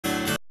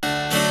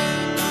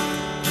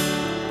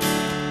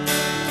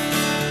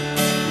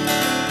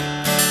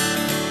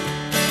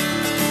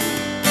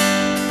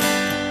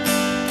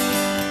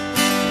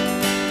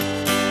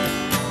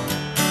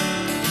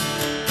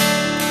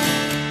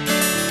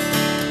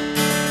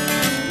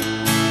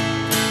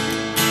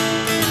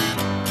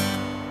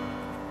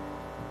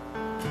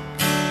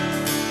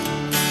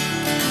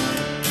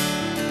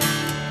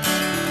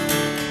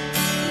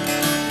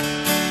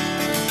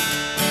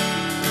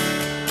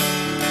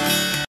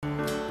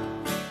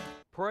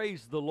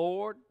Praise the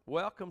Lord.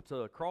 Welcome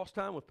to Cross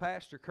Time with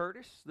Pastor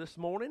Curtis. This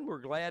morning we're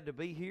glad to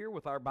be here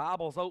with our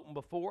Bibles open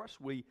before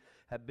us. We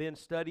have been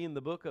studying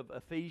the book of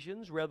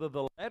Ephesians, rather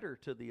the letter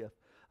to the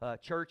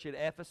church at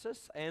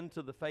Ephesus and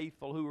to the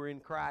faithful who are in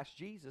Christ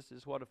Jesus,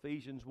 is what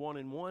Ephesians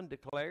 1:1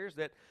 declares,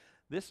 that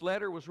this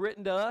letter was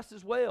written to us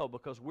as well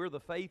because we're the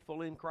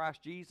faithful in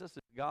Christ Jesus,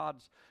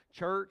 God's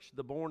church,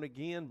 the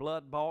born-again,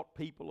 blood-bought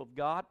people of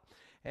God.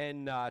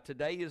 And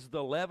today is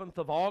the 11th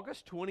of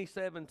August,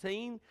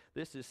 2017.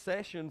 This is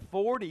session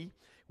 40.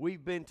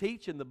 We've been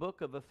teaching the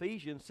book of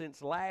Ephesians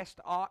since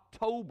last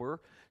October,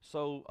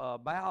 so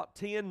about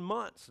 10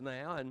 months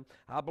now. And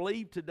I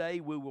believe today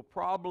we will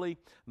probably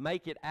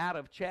make it out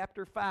of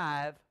chapter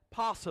 5,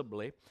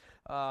 possibly.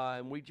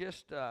 And we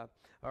just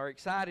are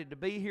excited to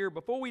be here.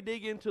 Before we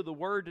dig into the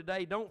Word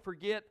today, don't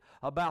forget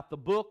about the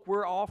book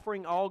we're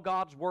offering. All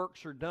God's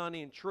Works Are Done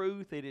in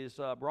Truth. It is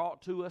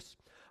brought to us.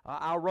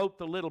 I wrote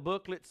the little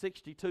booklet,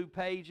 62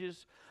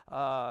 pages,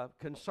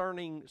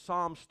 concerning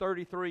Psalms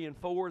 33 and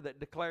 4 that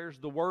declares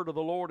the word of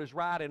the Lord is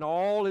right and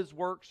all His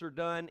works are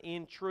done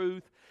in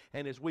truth.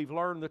 And as we've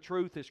learned, the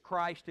truth is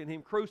Christ and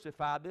Him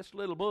crucified. This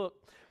little book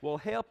will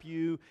help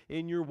you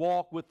in your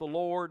walk with the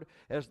Lord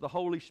as the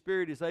Holy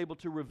Spirit is able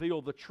to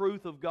reveal the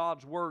truth of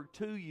God's Word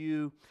to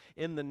you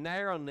in the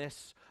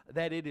narrowness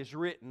that it is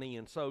written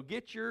in. So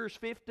get yours,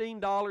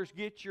 $15,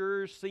 get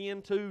yours,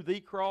 send to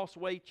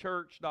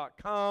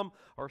thecrosswaychurch.com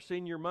or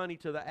send your money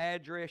to the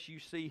address you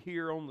see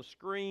here on the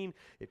screen.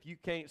 If you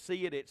can't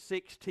see it, it's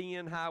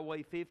 610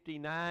 Highway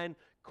 59,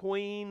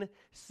 Queen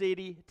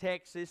City,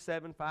 Texas,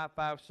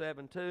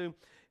 75572.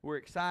 We're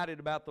excited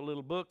about the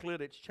little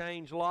booklet. It's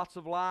changed lots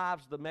of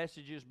lives. The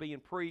messages being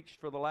preached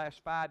for the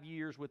last 5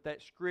 years with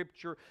that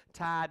scripture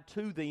tied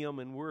to them,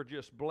 and we're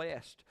just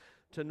blessed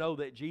to know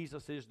that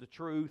Jesus is the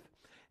truth.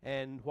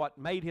 And what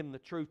made Him the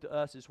truth to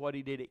us is what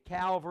He did at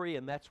Calvary,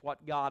 and that's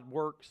what God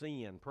works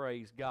in.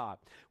 Praise God.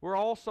 We're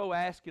also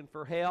asking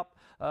for help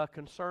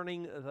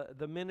concerning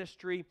the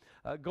ministry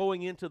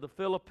going into the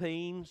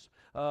Philippines.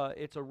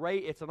 It's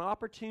an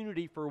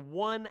opportunity for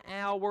 1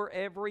 hour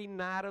every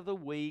night of the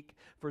week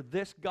for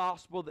this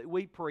gospel that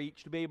we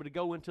preach to be able to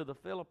go into the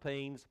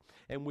Philippines.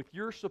 And with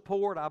your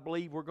support, I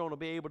believe we're going to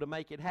be able to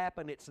make it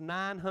happen. It's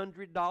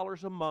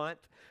 $900 a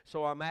month,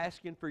 so I'm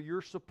asking for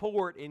your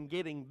support in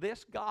getting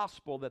this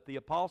gospel that the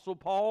Apostle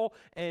Paul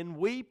and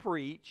we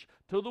preach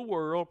to the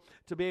world,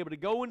 to be able to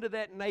go into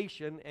that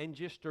nation and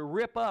just to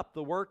rip up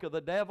the work of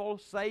the devil,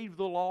 save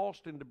the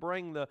lost, and to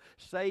bring the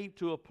saved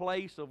to a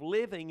place of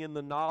living in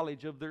the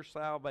knowledge of their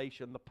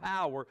salvation, the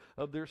power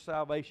of their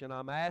salvation.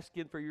 I'm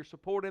asking for your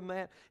support in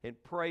that,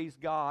 and praise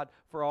God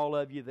for all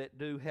of you that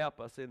do help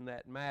us in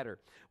that matter.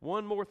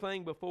 One more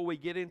thing before we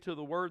get into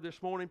the Word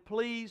this morning.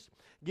 Please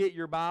get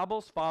your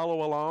Bibles,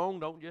 follow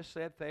along. Don't just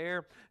sit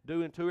there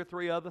doing 2 or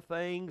 3 other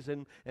things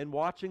and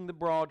watching the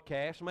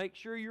broadcast. Make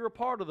sure you're a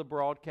part of the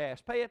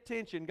broadcast. Pay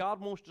attention. God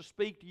wants to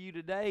speak to you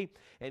today,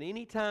 and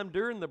anytime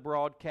during the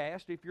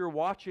broadcast, if you're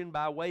watching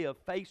by way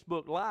of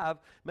Facebook Live,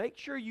 make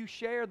sure you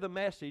share the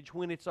message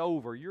when it's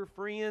over. Your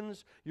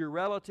friends, your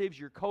relatives,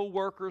 your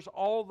co-workers,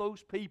 all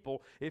those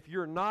people, if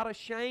you're not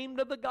ashamed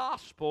of the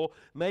gospel,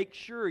 make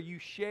sure you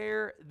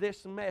share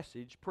this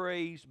message.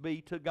 Praise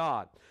be to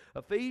God.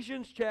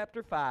 Ephesians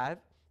chapter 5.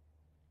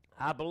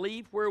 I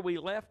believe where we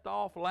left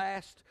off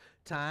last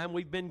time,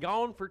 we've been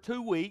gone for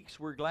 2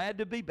 weeks. We're glad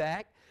to be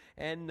back.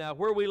 And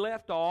where we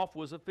left off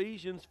was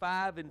Ephesians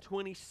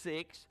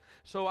 5:26.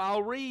 So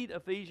I'll read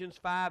Ephesians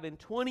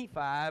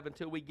 5:25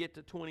 until we get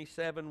to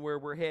 27 where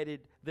we're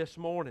headed this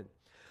morning.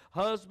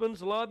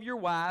 Husbands, love your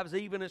wives,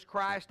 even as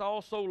Christ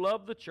also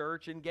loved the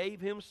church and gave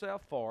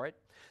Himself for it,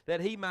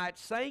 that He might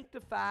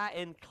sanctify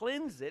and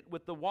cleanse it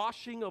with the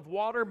washing of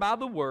water by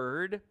the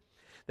word,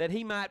 that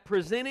He might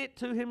present it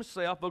to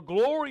Himself a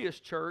glorious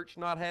church,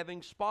 not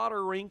having spot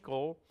or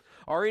wrinkle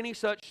or any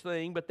such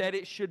thing, but that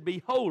it should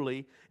be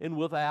holy and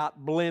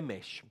without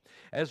blemish.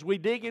 As we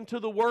dig into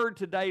the Word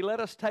today, let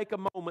us take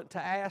a moment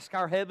to ask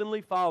our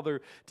Heavenly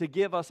Father to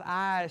give us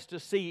eyes to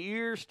see,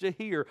 ears to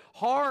hear,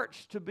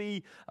 hearts to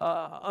be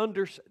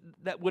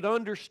that would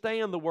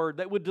understand the Word,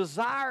 that would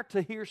desire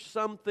to hear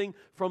something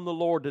from the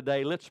Lord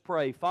today. Let's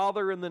pray.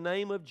 Father, in the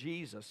name of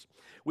Jesus,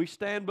 we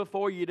stand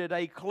before You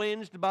today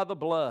cleansed by the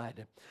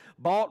blood,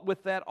 bought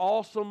with that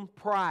awesome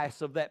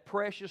price of that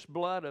precious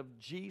blood of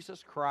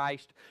Jesus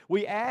Christ.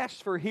 We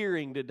ask for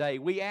hearing today.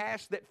 We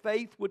ask that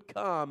faith would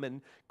come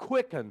and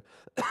quicken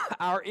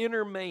our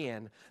inner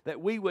man,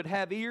 that we would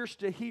have ears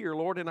to hear,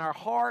 Lord, and our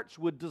hearts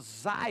would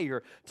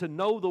desire to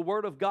know the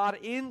Word of God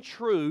in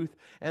truth,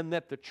 and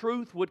that the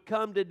truth would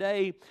come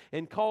today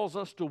and cause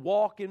us to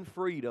walk in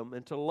freedom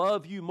and to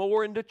love You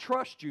more and to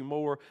trust You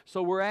more.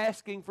 So we're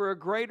asking for a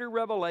greater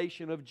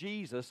revelation of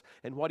Jesus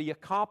and what He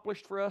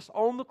accomplished for us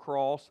on the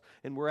cross,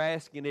 and we're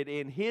asking it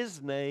in His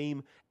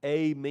name.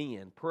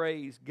 Amen.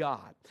 Praise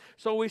God.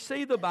 So we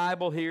see the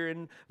Bible here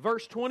in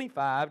verse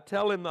 25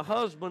 telling the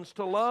husbands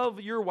to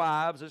love your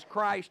wives as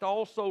Christ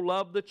also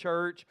loved the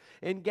church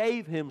and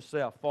gave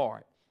Himself for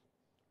it.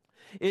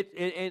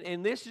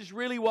 And this is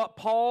really what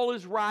Paul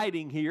is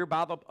writing here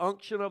by the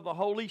unction of the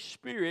Holy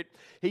Spirit.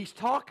 He's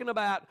talking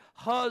about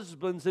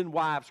husbands and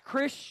wives,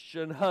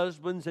 Christian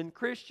husbands and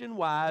Christian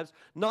wives,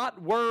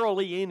 not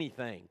worldly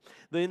anything.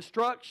 The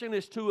instruction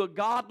is to a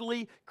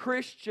godly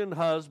Christian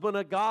husband,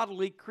 a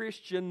godly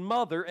Christian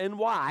mother and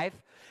wife.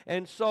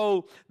 And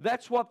so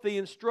that's what the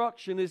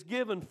instruction is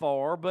given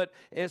for. But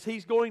as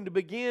he's going to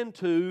begin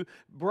to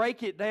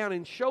break it down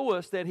and show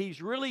us that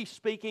he's really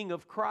speaking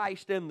of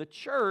Christ and the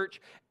church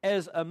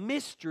as a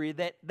mystery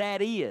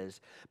that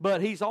is.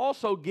 But he's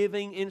also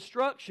giving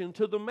instruction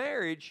to the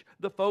marriage,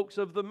 the folks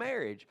of the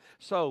marriage.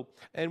 So,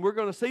 and we're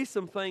going to see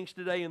some things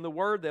today in the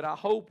Word that I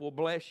hope will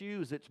bless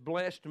you as it's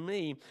blessed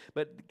me.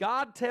 But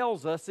God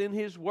tells us in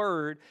His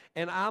Word,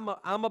 and I'm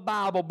a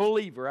Bible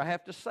believer. I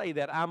have to say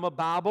that. I'm a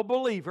Bible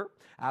believer.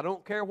 I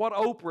don't care what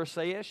Oprah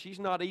says. She's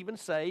not even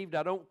saved.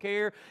 I don't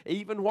care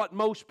even what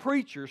most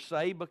preachers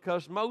say,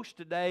 because most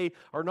today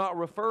are not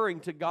referring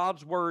to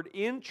God's Word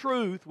in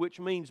truth, which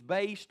means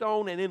based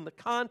on and in the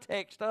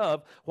context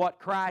of what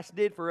Christ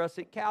did for us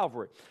at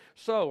Calvary.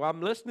 So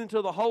I'm listening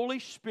to the Holy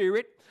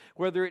Spirit,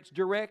 whether it's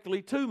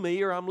directly to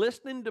me or I'm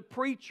listening to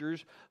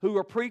preachers who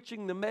are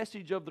preaching the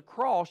message of the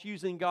cross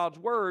using God's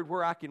Word,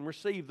 where I can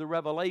receive the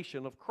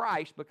revelation of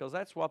Christ, because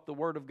that's what the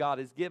Word of God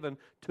is given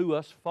to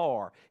us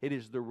for. It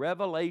is the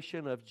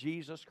revelation of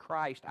Jesus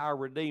Christ, our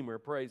Redeemer.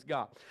 Praise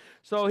God.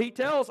 So he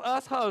tells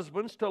us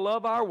husbands to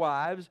love our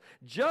wives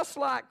just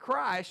like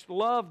Christ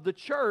loved the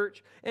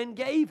church and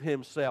gave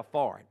Himself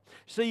for it.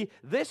 See,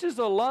 this is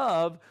a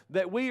love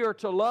that we are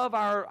to love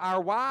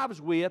our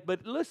wives with,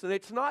 but listen,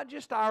 it's not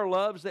just our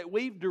loves that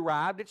we've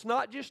derived. It's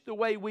not just the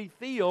way we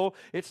feel.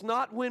 It's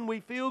not when we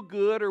feel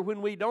good or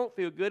when we don't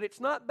feel good. It's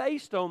not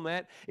based on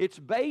that. It's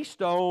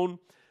based on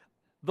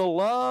the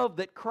love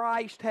that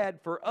Christ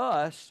had for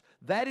us.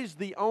 That is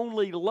the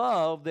only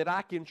love that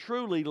I can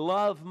truly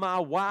love my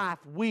wife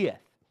with.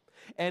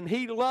 And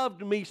He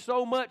loved me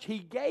so much, He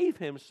gave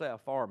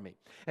Himself for me.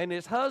 And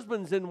as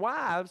husbands and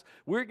wives,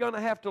 we're going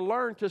to have to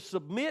learn to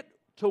submit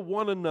to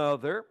one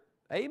another.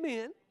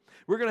 Amen.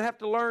 We're going to have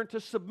to learn to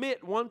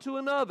submit one to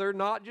another,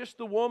 not just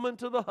the woman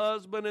to the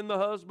husband and the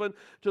husband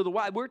to the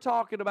wife. We're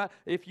talking about,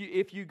 if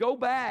you go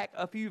back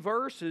a few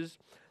verses,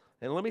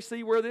 and let me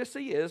see where this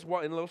is,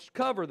 and let's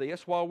cover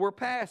this while we're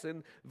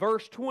passing.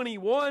 Verse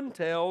 21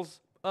 tells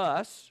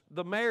us,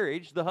 the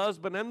marriage, the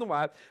husband and the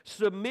wife,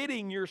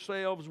 submitting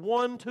yourselves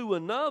one to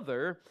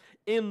another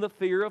in the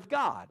fear of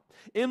God.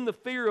 In the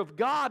fear of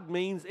God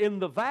means in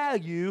the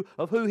value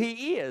of who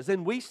He is.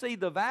 And we see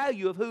the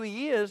value of who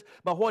He is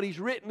by what He's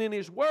written in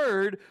His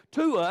Word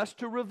to us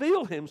to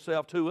reveal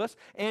Himself to us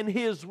and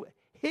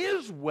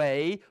His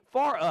way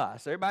for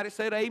us. Everybody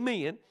said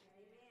amen.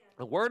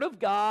 The Word of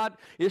God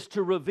is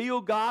to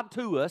reveal God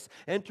to us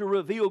and to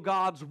reveal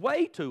God's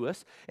way to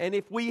us. And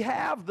if we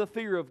have the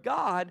fear of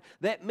God,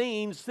 that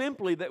means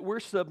simply that we're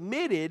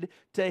submitted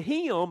to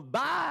Him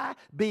by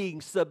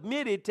being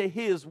submitted to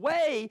His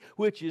way,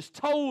 which is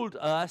told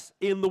us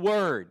in the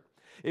Word.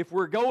 If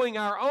we're going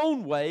our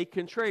own way,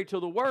 contrary to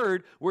the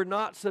Word, we're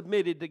not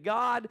submitted to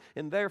God,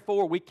 and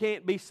therefore we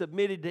can't be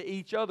submitted to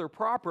each other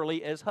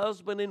properly as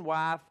husband and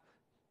wife.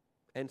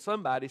 And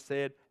somebody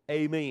said,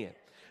 amen.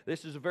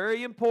 This is a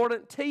very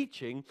important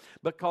teaching,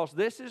 because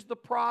this is the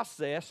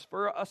process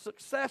for a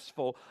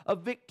successful, a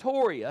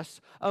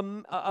victorious,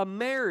 a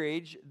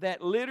marriage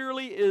that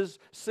literally is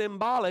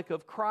symbolic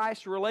of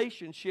Christ's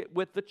relationship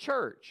with the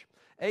church.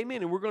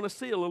 Amen. And we're going to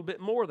see a little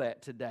bit more of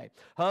that today.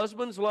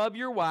 Husbands, love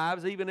your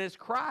wives, even as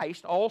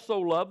Christ also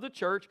loved the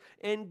church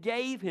and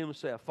gave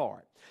Himself for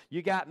it.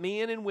 You got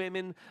men and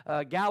women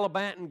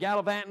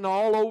gallivanting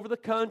all over the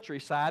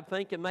countryside,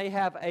 thinking they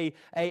have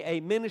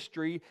a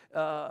ministry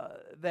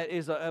that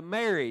is a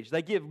marriage.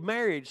 They give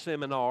marriage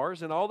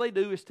seminars, and all they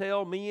do is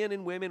tell men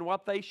and women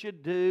what they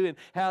should do and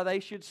how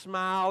they should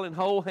smile and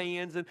hold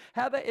hands, and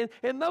how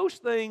and those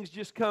things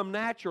just come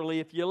naturally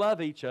if you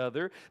love each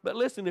other. But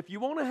listen, if you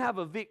want to have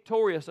a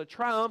victorious, a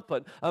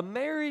triumphant, a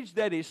marriage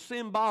that is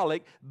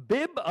symbolic,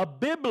 a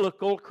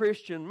biblical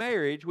Christian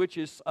marriage, which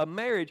is a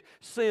marriage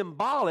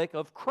symbolic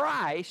of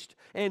Christ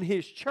and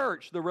His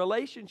church, the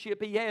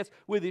relationship He has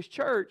with His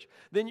church,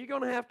 then you're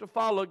going to have to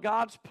follow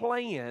God's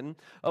plan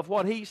of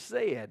what He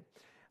said.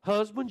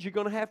 Husbands, you're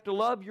going to have to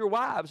love your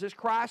wives as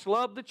Christ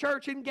loved the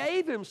church and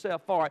gave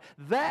Himself for it.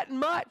 That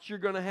much you're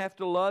going to have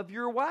to love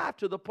your wife,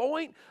 to the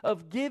point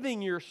of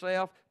giving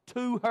yourself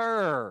to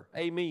her.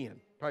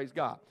 Amen. Praise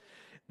God.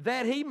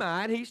 That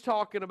He's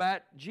talking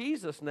about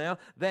Jesus now,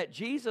 that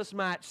Jesus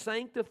might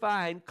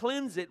sanctify and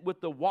cleanse it with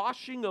the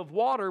washing of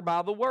water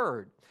by the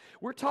Word.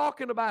 We're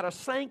talking about a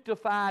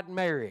sanctified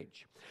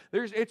marriage.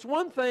 It's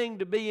one thing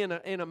to be in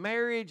a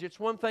marriage. It's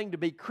one thing to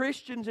be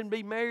Christians and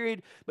be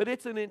married, but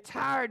it's an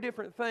entire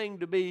different thing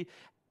to be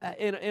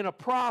in a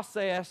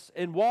process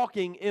and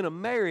walking in a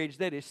marriage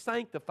that is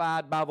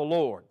sanctified by the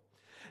Lord.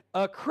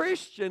 A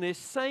Christian is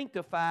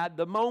sanctified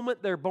the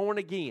moment they're born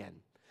again.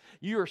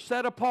 You are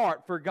set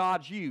apart for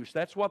God's use.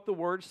 That's what the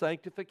word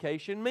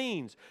sanctification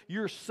means.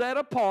 You're set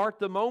apart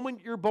the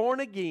moment you're born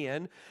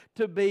again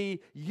to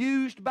be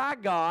used by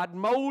God,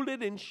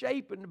 molded and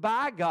shaped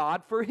by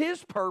God for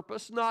His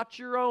purpose, not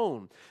your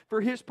own.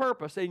 For His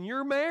purpose. And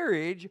your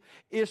marriage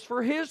is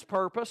for His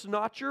purpose,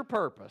 not your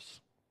purpose.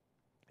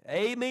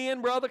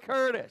 Amen, Brother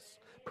Curtis.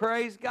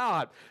 Praise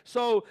God.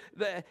 So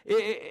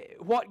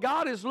what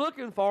God is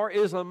looking for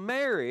is a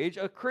marriage,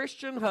 a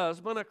Christian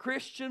husband, a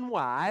Christian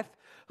wife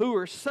who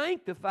are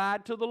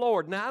sanctified to the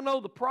Lord. Now, I know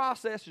the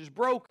process is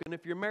broken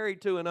if you're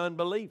married to an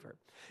unbeliever.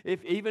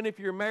 Even if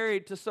you're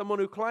married to someone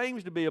who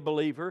claims to be a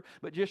believer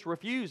but just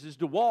refuses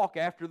to walk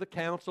after the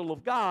counsel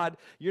of God,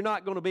 you're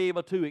not going to be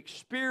able to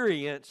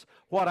experience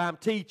what I'm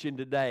teaching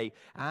today.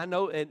 I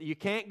know, and you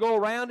can't go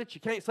around it.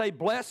 You can't say,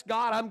 bless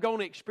God, I'm going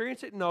to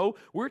experience it. No,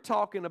 we're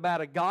talking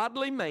about a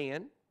godly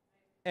man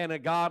and a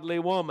godly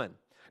woman.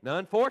 Now,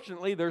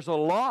 unfortunately, there's a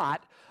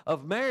lot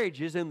of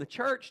marriages in the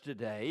church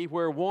today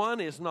where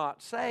one is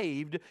not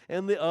saved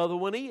and the other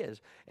one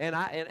is. And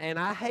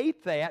I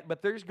hate that,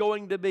 but there's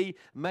going to be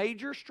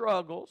major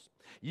struggles.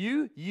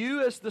 You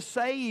as the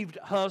saved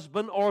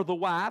husband or the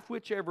wife,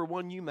 whichever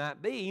one you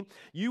might be,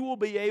 you will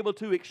be able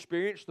to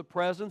experience the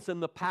presence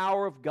and the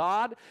power of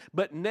God,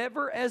 but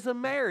never as a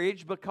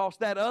marriage, because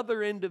that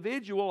other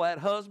individual, that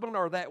husband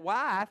or that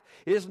wife,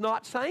 is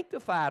not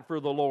sanctified for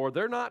the Lord.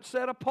 They're not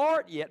set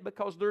apart yet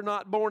because they're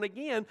not born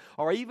again,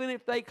 or even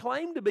if they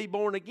claim to be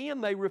born again,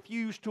 they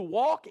refuse to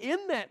walk in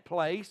that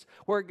place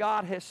where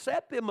God has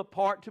set them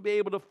apart to be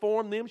able to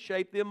form them,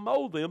 shape them,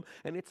 mold them,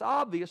 and it's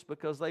obvious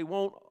because they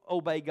won't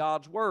obey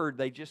God's word.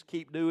 They just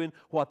keep doing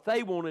what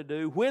they want to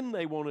do, when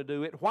they want to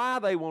do it, why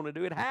they want to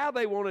do it, how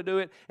they want to do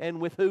it, and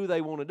with who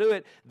they want to do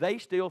it. They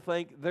still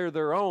think they're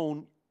their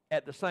own,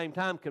 at the same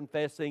time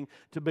confessing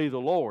to be the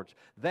Lord's.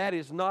 That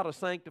is not a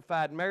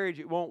sanctified marriage.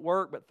 It won't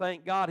work, but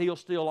thank God He'll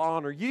still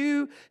honor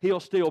you. He'll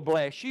still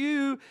bless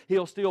you.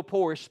 He'll still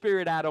pour His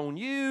Spirit out on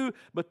you,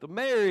 but the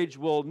marriage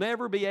will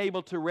never be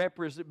able to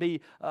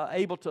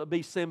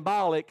be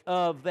symbolic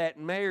of that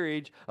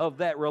marriage, of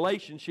that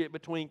relationship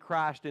between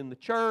Christ and the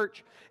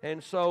church.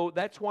 And so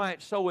that's why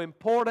it's so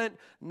important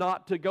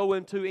not to go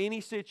into any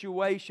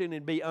situation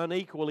and be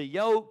unequally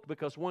yoked,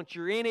 because once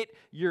you're in it,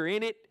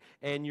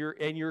 and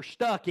you're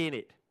stuck in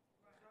it.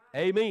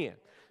 Amen.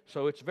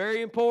 So it's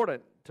very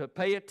important to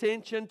pay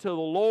attention to the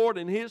Lord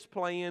and His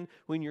plan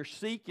when you're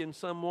seeking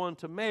someone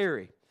to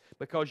marry,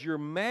 because your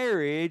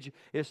marriage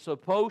is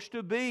supposed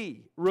to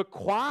be,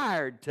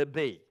 required to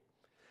be,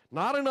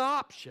 not an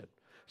option,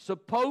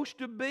 supposed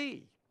to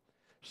be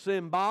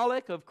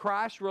symbolic of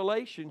Christ's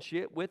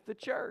relationship with the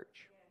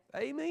church.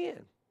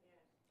 Amen.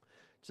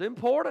 It's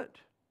important.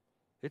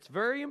 It's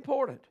very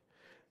important.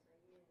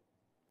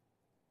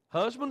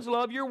 Husbands,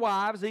 love your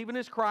wives, even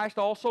as Christ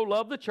also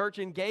loved the church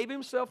and gave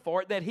Himself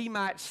for it, that He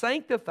might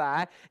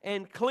sanctify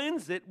and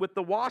cleanse it with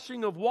the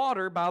washing of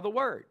water by the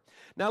word.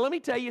 Now, let me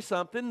tell you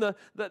something.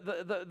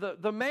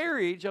 The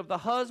marriage of the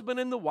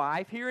husband and the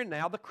wife, here and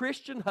now, the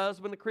Christian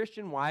husband, the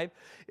Christian wife,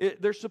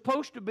 there's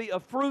supposed to be a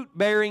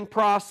fruit-bearing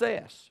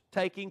process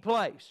taking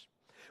place.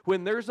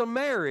 When there's a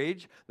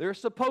marriage, there's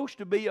supposed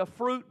to be a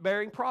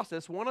fruit-bearing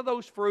process. One of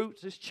those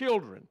fruits is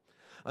children.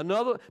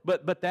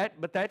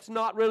 But that's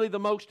not really the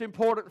most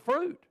important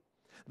fruit.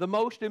 The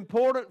most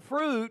important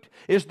fruit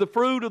is the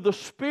fruit of the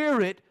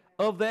Spirit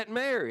of that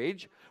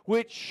marriage,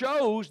 which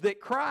shows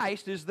that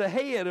Christ is the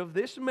head of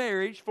this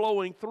marriage,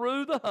 flowing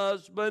through the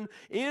husband,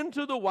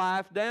 into the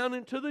wife, down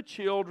into the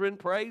children.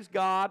 Praise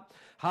God.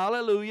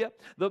 Hallelujah.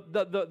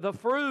 The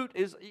fruit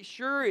is,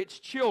 sure, it's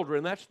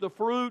children. That's the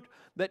fruit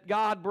that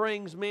God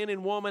brings men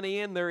and women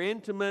in. They're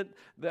intimate.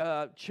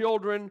 The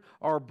children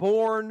are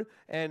born.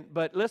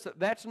 But listen,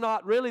 that's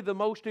not really the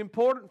most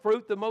important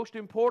fruit. The most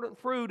important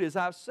fruit, as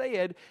I've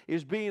said,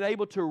 is being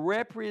able to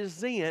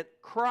represent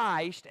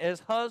Christ as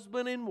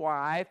husband and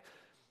wife.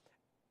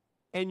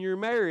 And your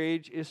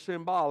marriage is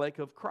symbolic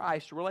of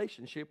Christ's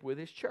relationship with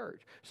His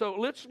church. So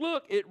let's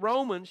look at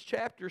Romans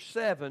chapter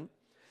 7.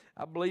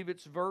 I believe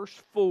it's verse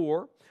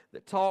 4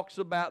 that talks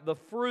about the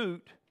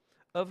fruit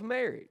of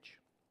marriage.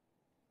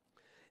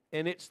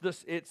 And it's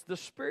the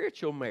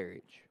spiritual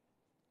marriage.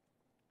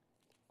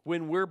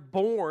 When we're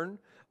born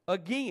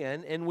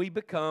again and we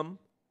become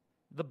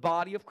the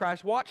body of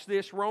Christ. Watch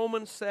this,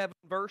 Romans 7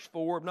 verse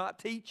 4. I'm not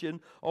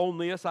teaching on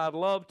this. I'd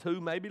love to,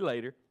 maybe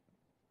later.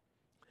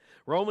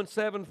 Romans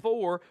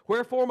 7:4,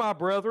 wherefore, my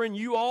brethren,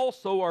 you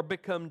also are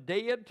become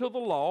dead to the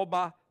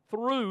law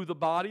through the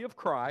body of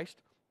Christ.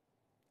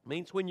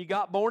 Means when you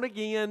got born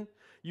again,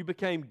 you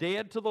became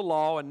dead to the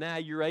law, and now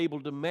you're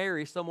able to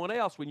marry someone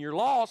else. When you're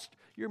lost,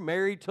 you're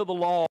married to the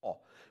law.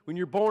 When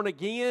you're born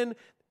again,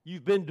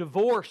 you've been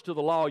divorced to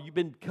the law. You've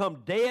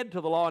become dead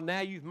to the law, and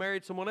now you've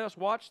married someone else.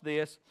 Watch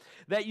this.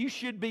 That you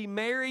should be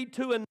married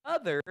to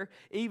another,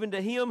 even to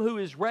him who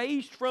is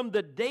raised from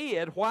the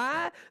dead.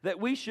 Why? That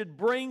we should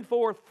bring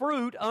forth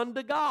fruit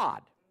unto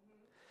God.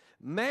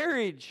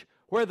 Marriage,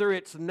 whether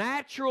it's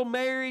natural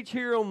marriage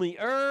here on the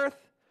earth,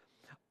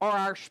 or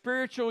our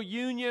spiritual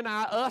union,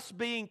 us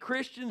being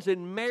Christians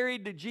and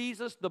married to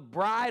Jesus, the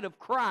bride of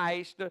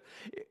Christ,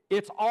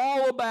 it's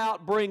all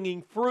about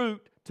bringing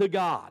fruit to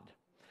God.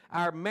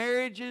 Our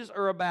marriages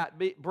are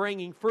about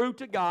bringing fruit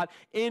to God.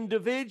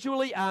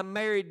 Individually, I'm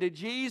married to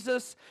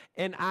Jesus,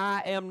 and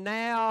I am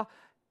now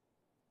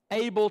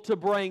able to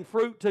bring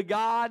fruit to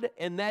God,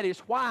 and that is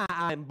why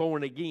I'm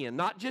born again.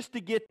 Not just to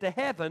get to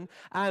heaven,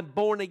 I'm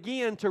born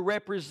again to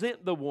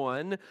represent the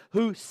one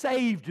who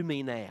saved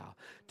me now,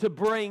 to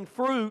bring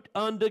fruit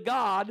unto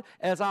God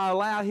as I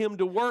allow Him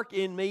to work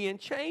in me and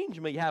change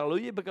me,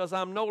 hallelujah, because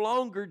I'm no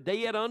longer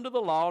dead under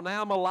the law.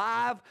 Now I'm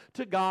alive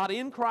to God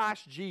in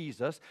Christ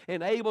Jesus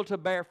and able to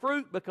bear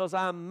fruit because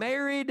I'm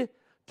married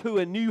to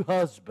a new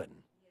husband.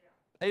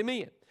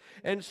 Amen.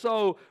 And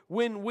so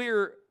when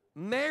we're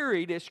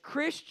married as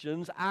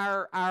Christians,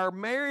 our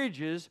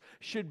marriages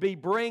should be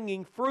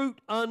bringing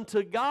fruit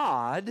unto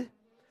God,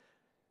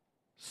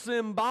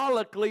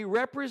 symbolically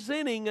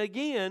representing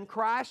again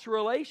Christ's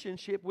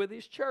relationship with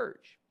His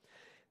church.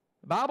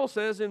 The Bible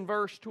says in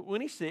verse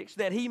 26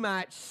 that He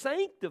might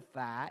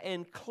sanctify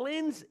and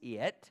cleanse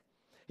it.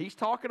 He's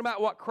talking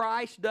about what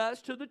Christ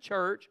does to the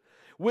church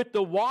with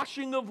the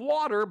washing of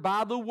water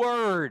by the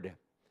Word.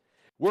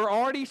 We're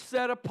already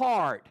set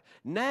apart.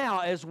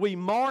 Now, as we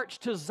march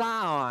to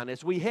Zion,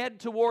 as we head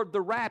toward the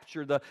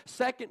rapture, the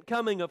second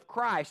coming of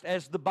Christ,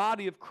 as the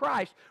body of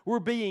Christ, we're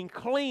being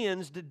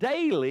cleansed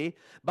daily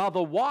by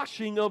the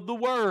washing of the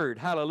Word.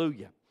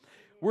 Hallelujah.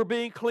 We're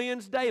being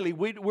cleansed daily.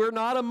 We're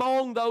not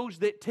among those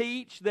that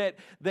teach that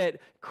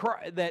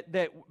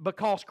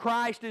because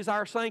Christ is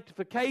our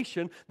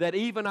sanctification, that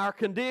even our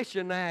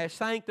condition now is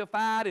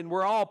sanctified and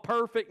we're all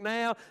perfect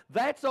now.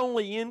 That's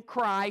only in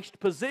Christ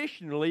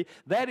positionally.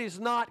 That is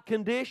not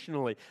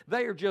conditionally.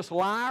 They are just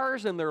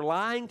liars and they're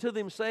lying to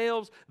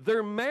themselves.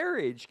 Their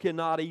marriage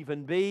cannot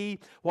even be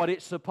what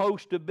it's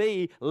supposed to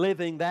be,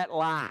 living that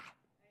lie.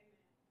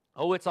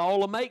 Oh, it's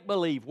all a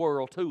make-believe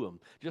world to them,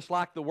 just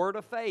like the word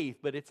of faith,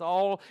 but it's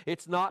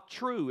not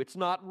true. It's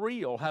not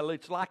real.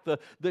 It's like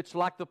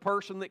the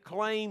person that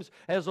claims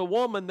as a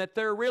woman that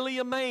they're really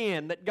a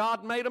man, that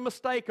God made a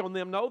mistake on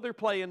them. No, they're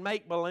playing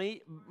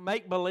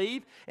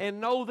make-believe,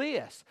 and know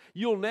this.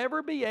 You'll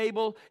never be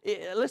able,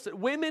 listen,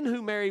 women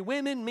who marry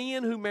women,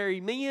 men who marry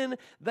men,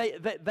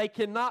 they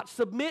cannot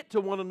submit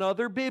to one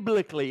another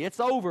biblically. It's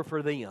over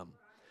for them.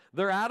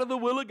 They're out of the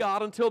will of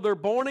God until they're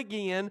born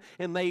again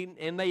and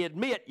they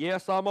admit,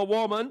 yes, I'm a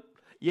woman,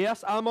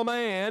 yes, I'm a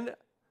man,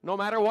 no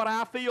matter what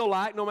I feel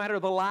like, no matter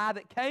the lie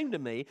that came to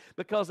me,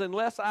 because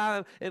unless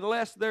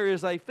there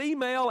is a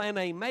female and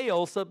a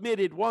male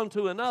submitted one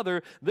to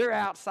another, they're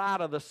outside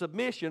of the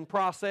submission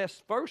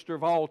process, first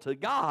of all, to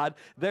God.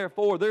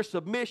 Therefore, their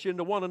submission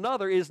to one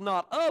another is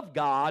not of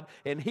God,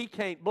 and He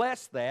can't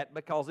bless that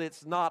because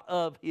it's not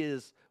of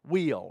His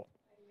will.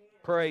 Amen.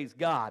 Praise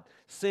God,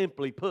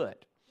 simply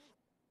put.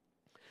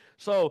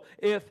 So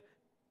if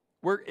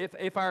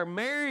our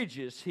marriage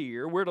is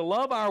here, we're to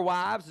love our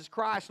wives as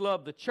Christ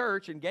loved the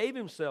church and gave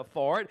Himself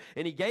for it,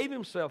 and He gave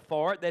Himself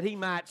for it that He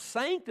might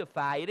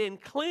sanctify it and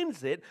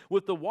cleanse it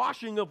with the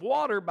washing of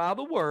water by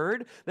the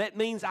Word. That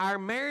means our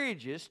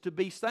marriages to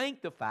be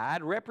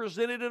sanctified,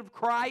 representative of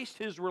Christ,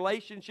 His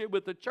relationship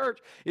with the church,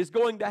 is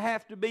going to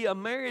have to be a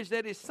marriage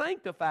that is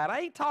sanctified.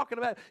 I ain't talking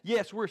about,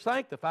 yes, we're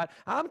sanctified.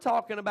 I'm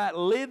talking about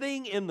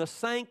living in the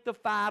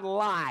sanctified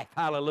life,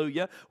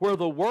 hallelujah, where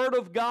the Word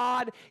of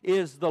God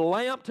is the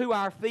lamp to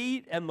our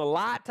feet and the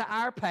light to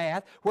our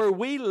path, where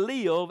we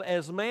live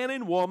as man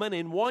and woman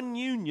in one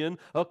union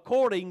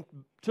according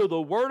to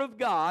the Word of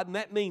God, and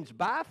that means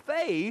by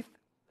faith.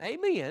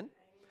 Amen.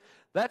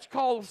 That's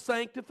called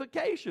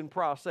sanctification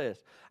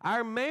process.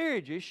 Our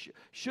marriages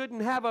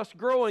shouldn't have us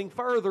growing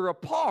further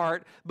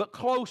apart, but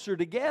closer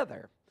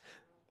together.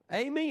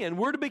 Amen.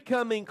 We're to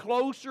becoming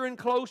closer and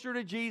closer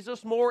to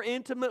Jesus, more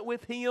intimate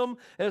with Him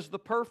as the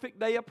perfect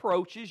day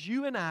approaches.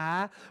 You and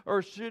I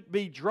should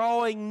be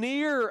drawing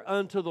near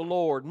unto the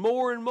Lord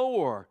more and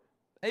more.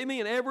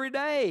 Amen. Every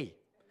day.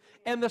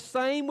 And the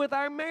same with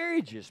our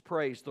marriages,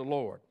 praise the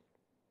Lord.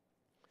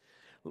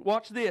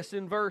 Watch this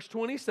in verse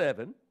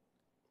 27.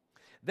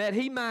 That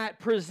He might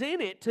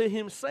present it to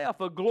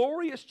Himself, a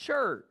glorious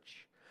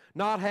church,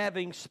 not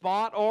having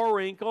spot or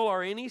wrinkle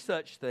or any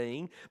such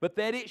thing, but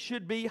that it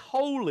should be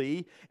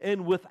holy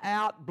and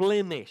without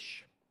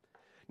blemish.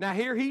 Now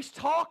here He's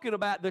talking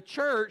about the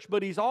church,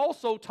 but He's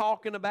also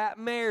talking about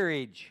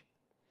marriage.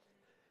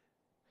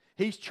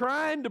 He's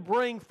trying to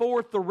bring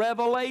forth the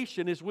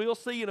revelation, as we'll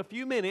see in a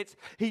few minutes.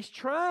 He's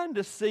trying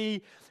to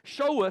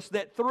show us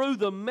that through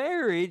the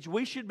marriage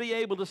we should be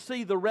able to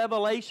see the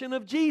revelation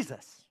of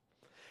Jesus.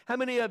 How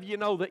many of you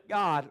know that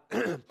God,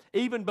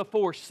 even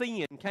before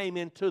sin came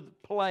into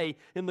play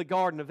in the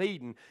Garden of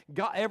Eden,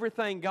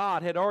 everything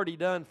God had already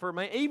done for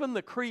man, even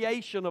the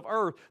creation of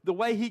earth, the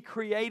way He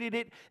created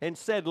it and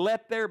said,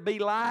 let there be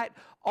light,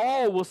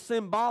 all was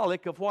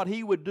symbolic of what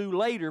He would do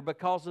later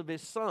because of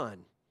His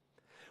Son.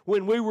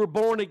 When we were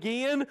born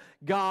again,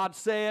 God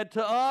said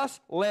to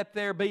us, let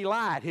there be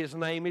light. His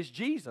name is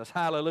Jesus.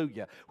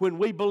 Hallelujah. When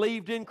we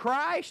believed in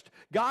Christ,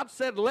 God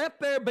said,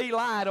 let there be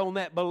light on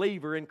that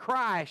believer. And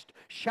Christ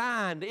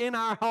shined in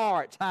our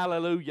hearts.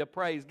 Hallelujah.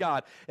 Praise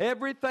God.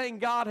 Everything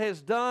God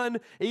has done,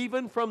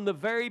 even from the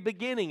very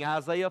beginning,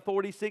 Isaiah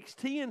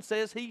 46:10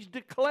 says He's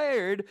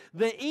declared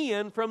the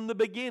end from the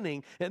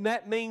beginning. And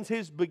that means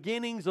His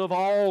beginnings of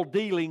all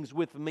dealings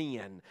with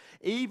men.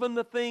 Even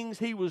the things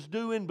He was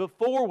doing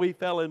before we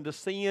fell into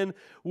sin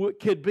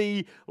could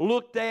be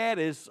looked at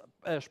as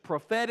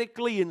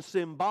prophetically and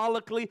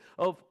symbolically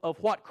of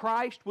what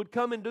Christ would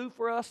come and do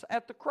for us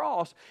at the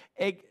cross.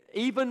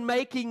 Even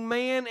making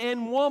man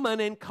and woman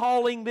and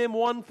calling them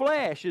one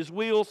flesh, as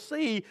we'll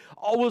see,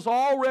 was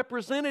all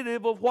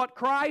representative of what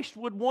Christ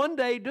would one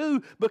day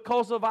do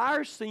because of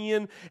our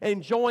sin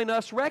and join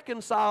us,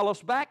 reconcile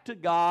us back to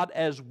God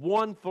as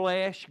one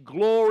flesh.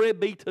 Glory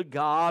be to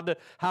God.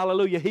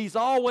 Hallelujah. He's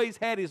always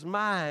had His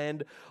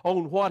mind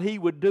on what He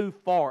would do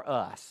for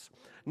us,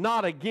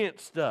 not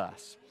against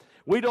us.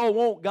 We don't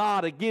want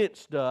God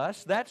against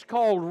us. That's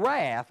called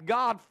wrath.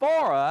 God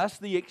for us,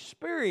 the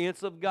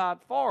experience of God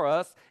for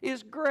us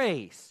is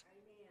grace.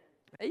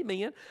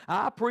 Amen.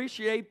 I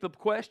appreciate the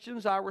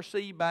questions I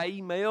receive by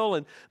email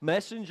and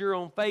messenger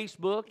on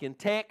Facebook and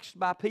text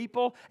by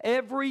people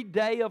every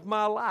day of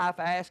my life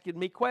asking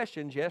me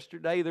questions.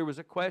 Yesterday there was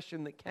a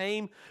question that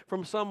came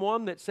from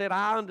someone that said,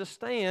 I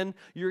understand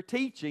your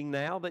teaching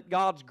now that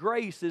God's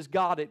grace is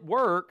God at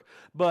work,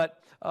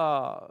 but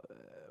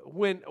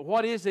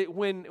what is it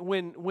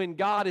when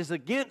God is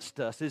against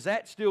us? Is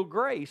that still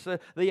grace?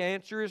 The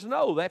answer is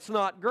no, that's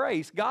not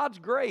grace. God's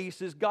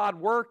grace is God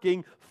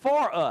working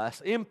for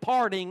us,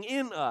 imparting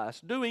in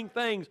us, doing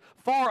things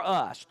for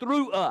us,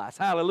 through us.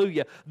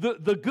 Hallelujah.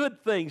 The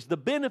good things, the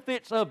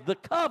benefits of the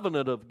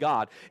covenant of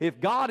God. If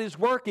God is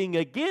working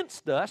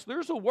against us,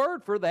 there's a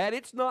word for that.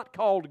 It's not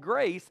called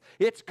grace,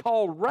 it's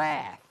called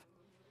wrath.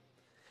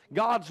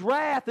 God's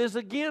wrath is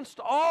against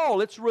all.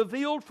 It's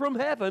revealed from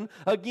heaven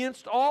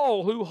against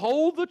all who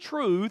hold the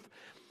truth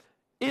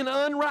in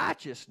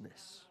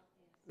unrighteousness.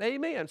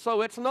 Amen.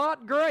 So it's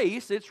not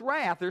grace, it's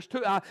wrath. There's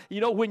two.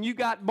 When you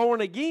got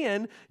born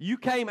again, you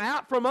came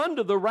out from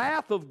under the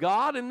wrath of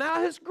God, and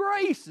now His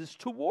grace is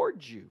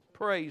towards you.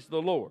 Praise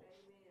the Lord.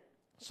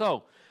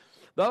 So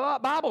the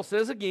Bible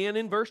says again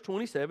in verse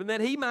 27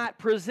 that He might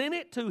present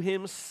it to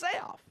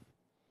Himself,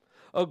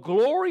 a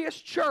glorious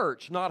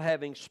church, not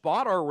having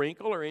spot or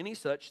wrinkle or any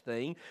such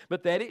thing,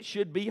 but that it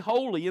should be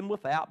holy and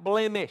without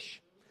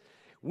blemish.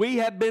 We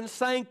have been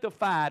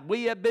sanctified.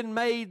 We have been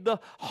made the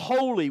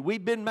holy.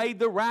 We've been made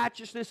the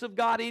righteousness of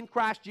God in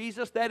Christ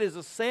Jesus. That is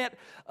a set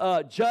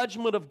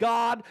judgment of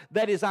God.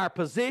 That is our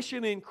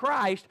position in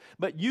Christ.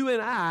 But you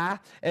and I,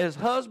 as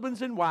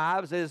husbands and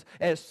wives,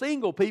 as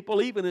single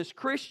people, even as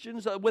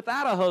Christians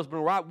without a husband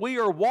or wife, we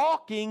are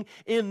walking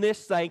in this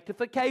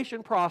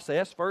sanctification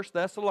process. 1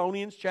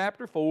 Thessalonians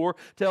chapter 4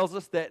 tells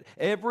us that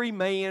every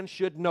man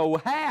should know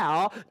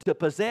how to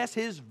possess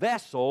his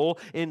vessel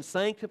in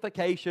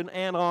sanctification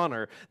and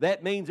honor.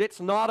 That means it's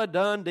not a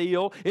done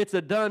deal. It's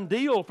a done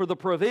deal for the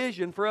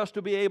provision for us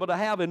to be able to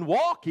have and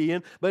walk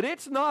in, but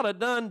it's not a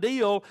done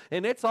deal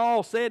and it's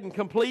all said and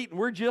complete and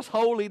we're just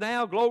holy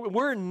now. Glory.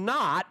 We're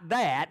not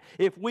that.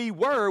 If we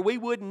were, we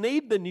wouldn't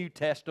need the New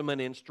Testament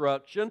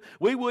instruction.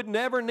 We would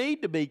never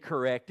need to be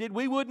corrected.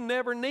 We would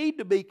never need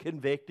to be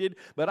convicted.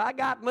 But I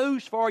got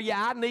news for you.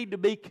 I need to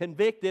be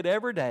convicted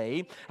every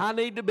day. I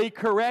need to be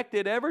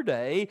corrected every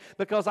day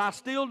because I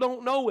still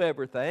don't know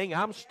everything.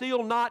 I'm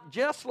still not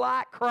just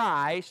like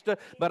Christ,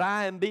 but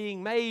I am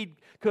being made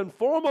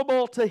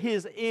conformable to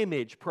His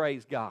image,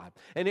 praise God.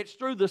 And it's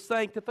through the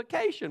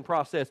sanctification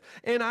process.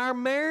 And our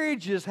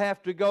marriages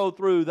have to go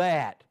through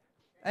that.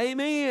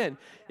 Amen.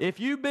 If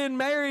you've been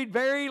married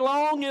very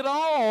long at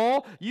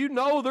all, you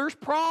know there's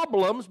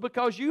problems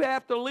because you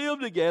have to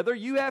live together.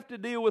 You have to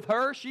deal with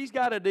her. She's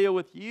got to deal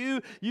with you.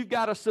 You've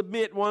got to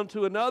submit one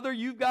to another.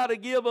 You've got to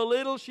give a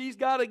little. She's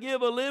got to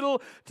give a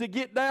little to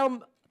get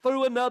down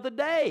through another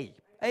day.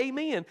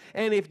 Amen.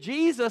 And if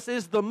Jesus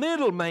is the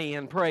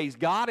middleman, praise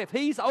God, if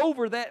He's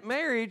over that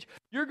marriage,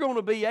 you're going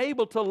to be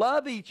able to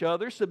love each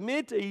other,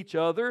 submit to each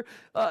other,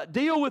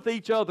 deal with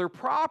each other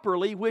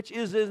properly, which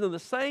is in the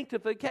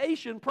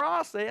sanctification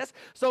process,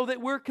 so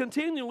that we're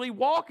continually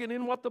walking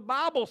in what the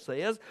Bible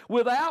says,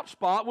 without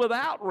spot,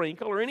 without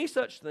wrinkle, or any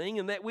such thing,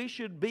 and that we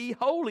should be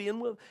holy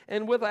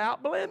and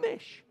without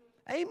blemish.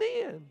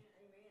 Amen.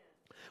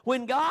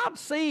 When God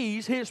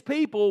sees His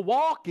people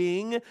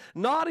walking,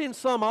 not in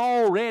some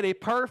already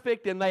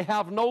perfect and they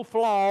have no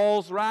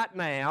flaws right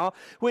now,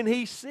 when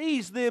He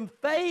sees them,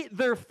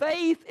 their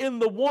faith in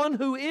the one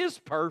who is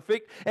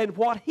perfect and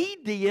what He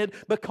did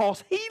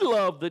because He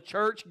loved the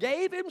church,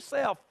 gave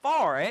Himself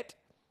for it,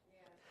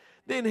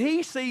 then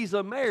he sees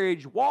a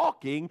marriage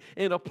walking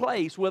in a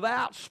place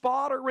without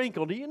spot or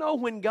wrinkle. Do you know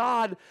when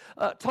God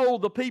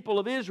told the people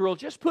of Israel,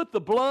 just put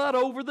the blood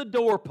over the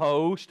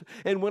doorpost,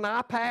 and when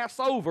I pass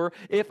over,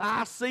 if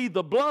I see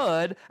the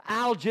blood,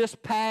 I'll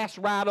just pass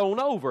right on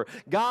over.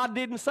 God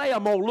didn't say,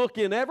 I'm going to look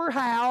in every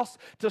house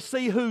to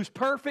see who's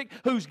perfect,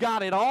 who's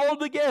got it all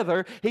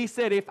together. He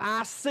said, if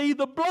I see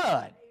the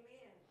blood.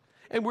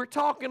 And we're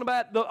talking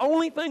about the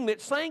only thing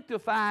that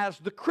sanctifies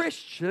the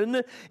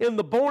Christian in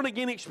the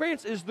born-again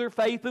experience is their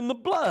faith in the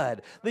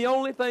blood. The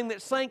only thing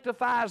that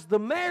sanctifies the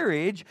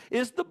marriage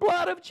is the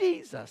blood of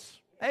Jesus.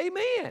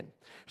 Amen.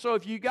 So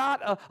if you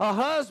got a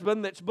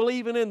husband that's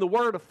believing in the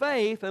word of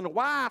faith and a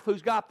wife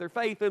who's got their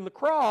faith in the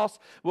cross,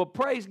 well,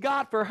 praise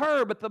God for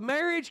her, but the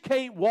marriage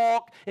can't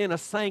walk in a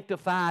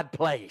sanctified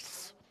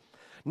place.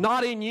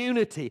 Not in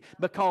unity,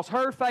 because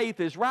her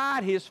faith is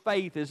right, his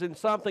faith is in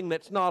something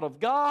that's not of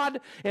God,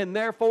 and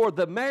therefore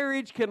the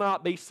marriage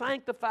cannot be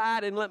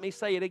sanctified. And let me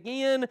say it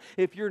again,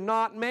 if you're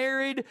not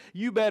married,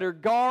 you better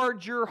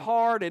guard your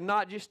heart and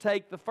not just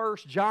take the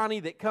first Johnny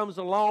that comes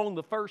along,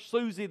 the first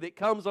Susie that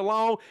comes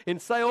along, and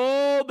say,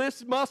 oh,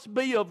 this must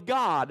be of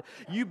God.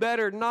 You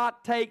better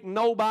not take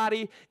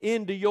nobody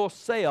into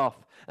yourself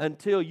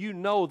until you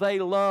know they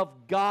love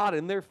God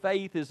and their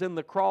faith is in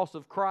the cross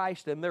of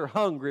Christ and they're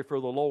hungry for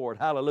the Lord.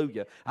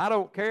 Hallelujah. I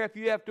don't care if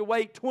you have to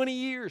wait 20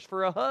 years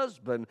for a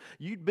husband.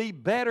 You'd be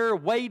better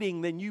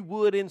waiting than you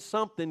would in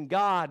something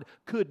God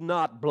could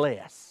not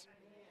bless.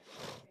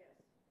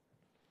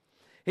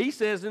 He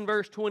says in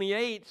verse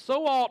 28,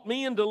 so ought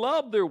men to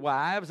love their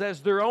wives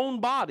as their own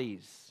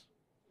bodies.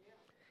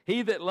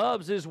 He that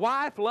loves his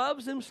wife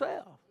loves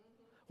himself.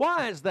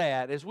 Why is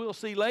that? As we'll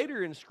see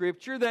later in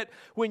Scripture, that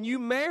when you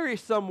marry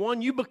someone,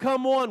 you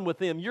become one with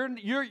them. You're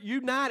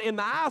not, in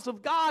the eyes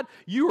of God,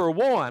 you are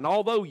one.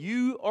 Although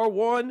you are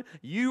one,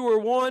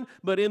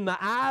 but in the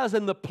eyes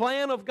and the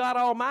plan of God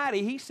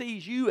Almighty, He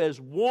sees you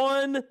as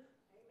one. Amen.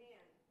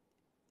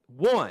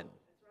 One. That's right.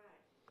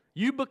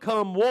 You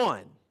become one.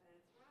 That's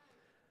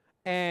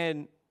right.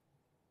 And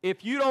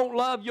if you don't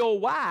love your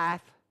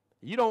wife,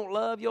 you don't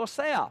love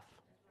yourself.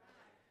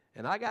 Right.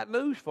 And I got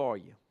news for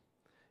you.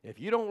 If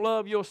you don't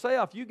love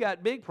yourself, you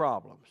got big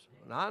problems.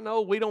 And I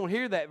know we don't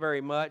hear that very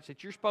much,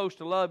 that you're supposed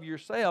to love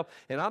yourself.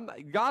 And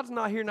God's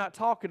not here not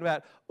talking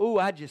about, oh,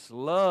 I just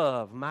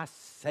love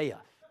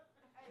myself.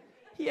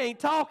 He ain't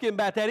talking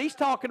about that. He's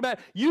talking about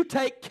you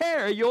take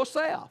care of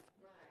yourself.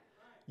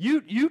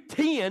 You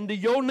tend to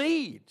your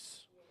needs.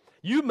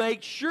 You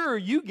make sure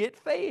you get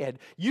fed.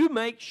 You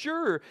make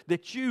sure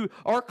that you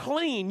are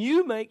clean.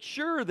 You make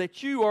sure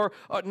that you are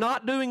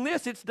not doing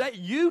this. It's that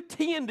you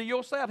tend to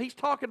yourself. He's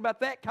talking about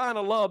that kind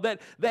of love,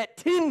 that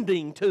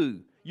tending to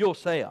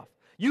yourself.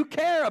 You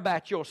care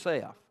about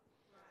yourself.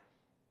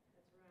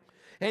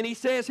 And he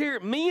says here,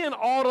 men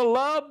ought to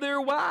love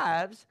their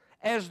wives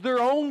as their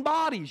own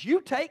bodies.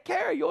 You take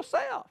care of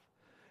yourself.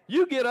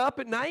 You get up,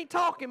 and I ain't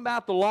talking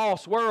about the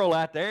lost world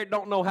out there that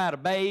don't know how to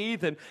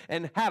bathe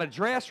and how to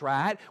dress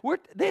right.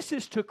 This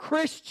is to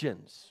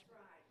Christians.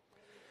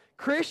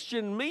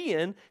 Christian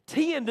men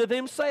tend to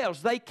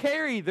themselves. They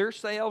carry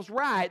themselves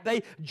right.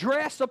 They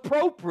dress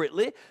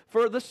appropriately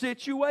for the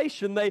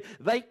situation.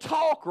 They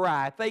talk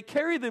right. They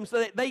carry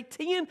themselves. They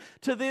tend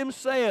to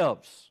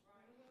themselves.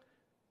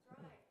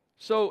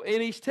 So,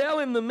 and he's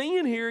telling the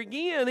men here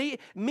again,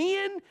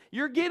 men,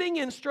 you're getting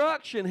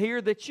instruction here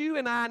that you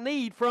and I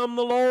need from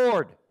the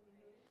Lord.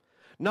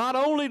 Not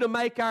only to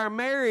make our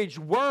marriage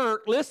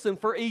work, listen,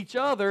 for each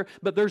other,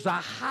 but there's a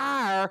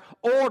higher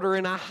order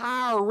and a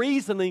higher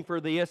reasoning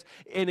for this.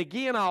 And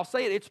again, I'll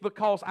say it's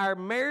because our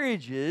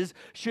marriages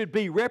should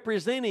be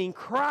representing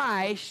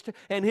Christ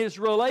and His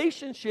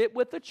relationship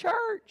with the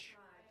church.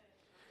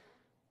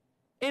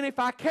 And if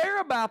I care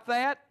about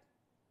that,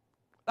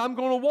 I'm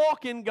going to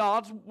walk in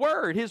God's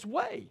word, His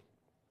way.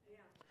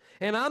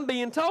 Yeah. And I'm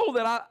being told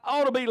that I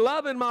ought to be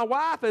loving my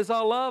wife as I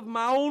love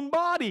my own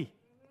body.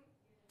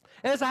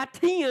 As I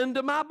tend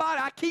to my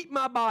body, I keep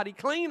my body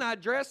clean. I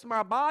dress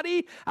my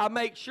body. I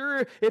make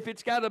sure if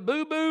it's got a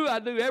boo-boo, I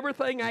do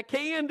everything I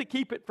can to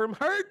keep it from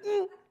hurting.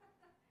 That's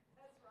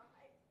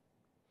right.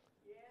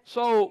 Yes.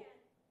 So,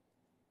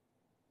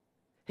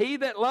 he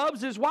that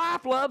loves his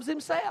wife loves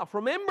himself.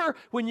 Remember,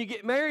 when you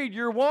get married,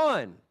 you're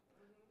one.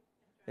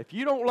 If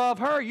you don't love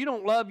her, you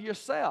don't love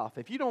yourself.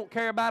 If you don't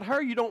care about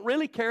her, you don't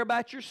really care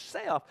about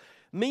yourself.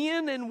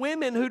 Men and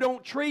women who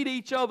don't treat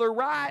each other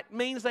right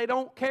means they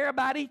don't care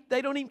about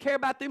they don't even care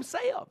about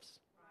themselves.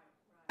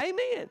 Right.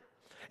 Amen.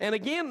 And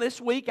again, this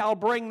week I'll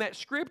bring that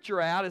scripture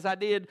out as I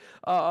did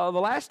the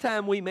last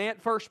time we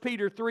met. 1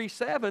 Peter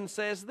 3:7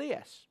 says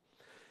this.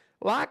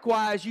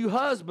 Likewise, you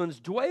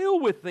husbands, dwell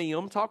with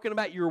them, talking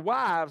about your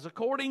wives,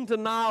 according to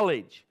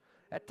knowledge.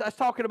 That's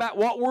talking about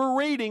what we're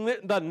reading,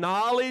 the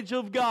knowledge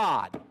of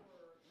God.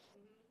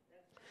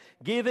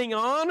 Giving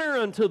honor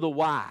unto the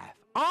wife,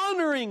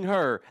 honoring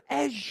her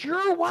as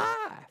your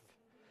wife.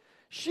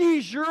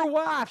 She's your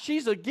wife.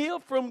 She's a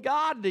gift from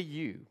God to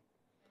you.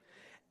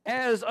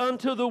 As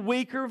unto the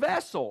weaker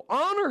vessel.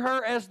 Honor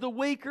her as the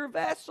weaker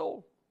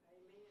vessel.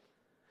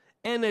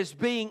 and as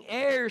being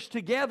heirs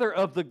together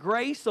of the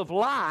grace of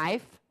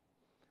life.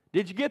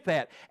 Did you get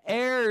that?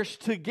 Heirs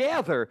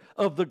together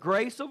of the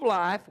grace of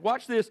life.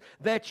 Watch this.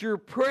 That your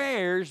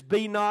prayers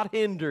be not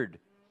hindered.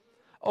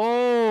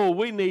 Oh,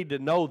 we need to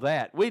know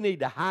that. We need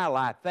to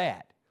highlight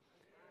that.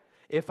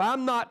 If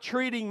I'm not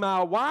treating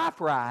my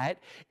wife right,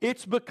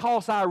 it's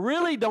because I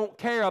really don't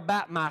care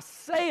about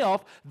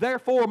myself.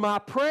 Therefore, my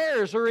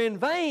prayers are in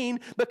vain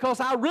because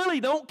I really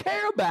don't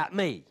care about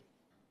me.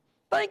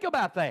 Think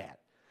about that.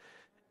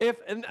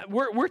 And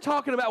we're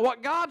talking about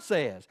what God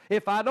says.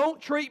 If I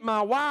don't treat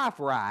my wife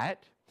right,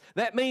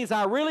 that means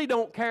I really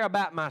don't care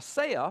about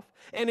myself.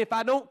 And if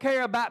I don't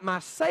care about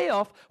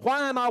myself,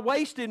 why am I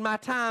wasting my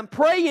time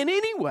praying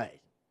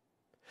anyway?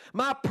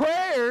 My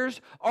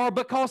prayers are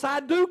because I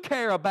do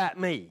care about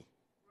me.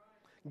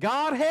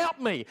 God help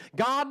me.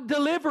 God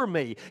deliver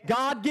me.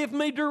 God give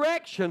me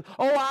direction.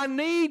 Oh, I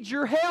need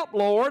your help,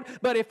 Lord.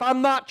 But if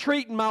I'm not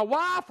treating my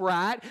wife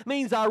right, it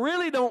means I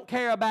really don't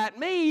care about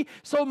me,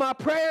 so my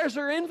prayers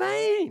are in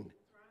vain.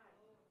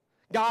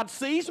 God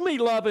sees me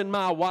loving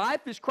my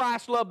wife as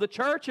Christ loved the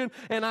church, and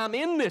I'm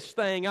in this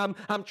thing.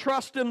 I'm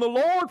trusting the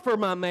Lord for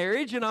my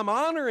marriage, and I'm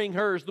honoring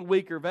her as the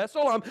weaker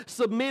vessel. I'm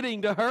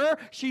submitting to her.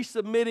 She's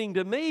submitting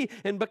to me.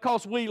 And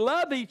because we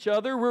love each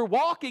other, we're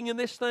walking in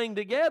this thing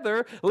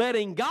together,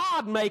 letting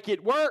God make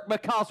it work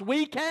because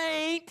we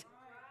can't.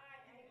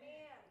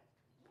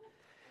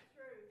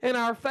 And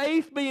our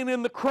faith being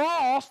in the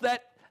cross,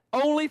 that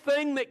only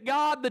thing that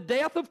God, the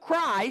death of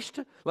Christ,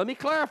 let me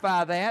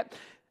clarify that,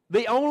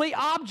 the only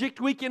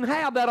object we can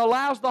have that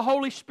allows the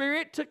Holy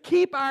Spirit to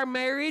keep our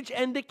marriage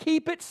and to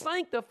keep it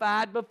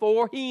sanctified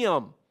before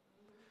Him.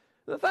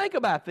 Now think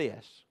about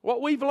this.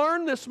 What we've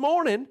learned this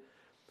morning,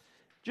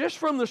 just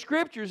from the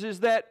Scriptures,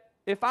 is that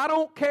if I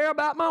don't care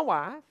about my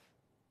wife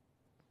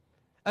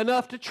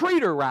enough to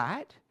treat her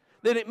right,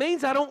 then it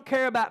means I don't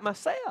care about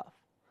myself.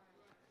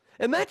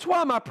 And that's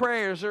why my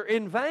prayers are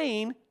in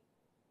vain.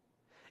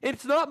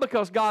 It's not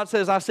because God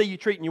says, I see you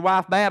treating your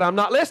wife bad, I'm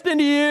not listening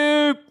to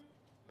you.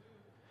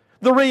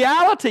 The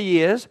reality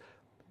is,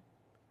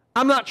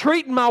 I'm not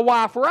treating my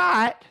wife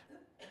right,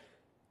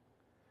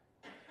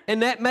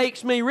 and that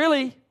makes me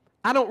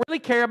I don't really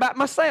care about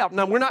myself.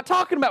 Now, we're not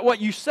talking about what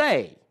you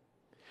say.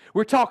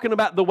 We're talking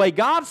about the way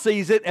God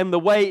sees it and the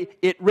way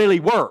it really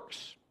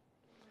works.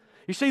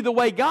 You see, the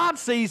way God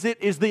sees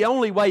it is the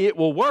only way it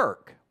will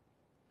work.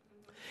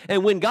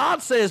 And when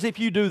God says, if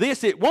you do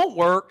this, it won't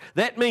work,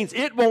 that means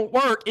it won't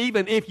work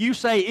even if you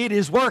say it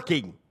is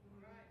working.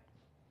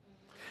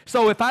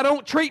 So if I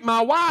don't treat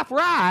my wife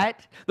right,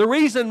 the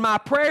reason my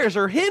prayers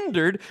are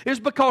hindered is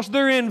because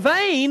they're in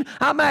vain.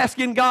 I'm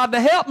asking God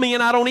to help me,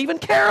 and I don't even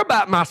care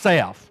about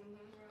myself.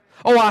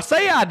 Oh, I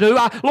say I do.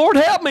 Lord,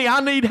 help me. I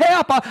need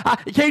help.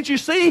 Can't you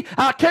see?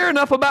 I care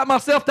enough about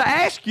myself to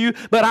ask you,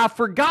 but I've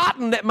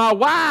forgotten that my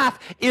wife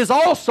is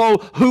also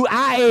who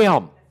I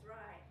am.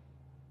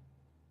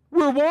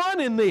 We're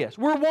one in this.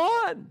 We're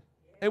one.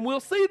 And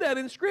we'll see that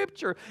in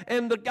Scripture.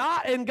 And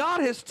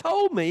God has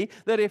told me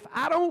that if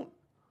I don't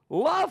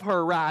love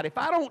her right, if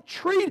I don't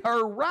treat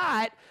her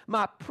right,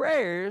 my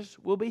prayers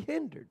will be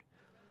hindered.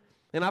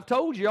 And I've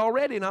told you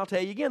already, and I'll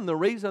tell you again, the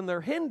reason they're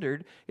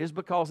hindered is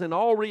because in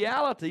all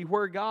reality,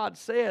 where God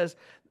says,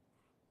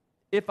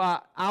 if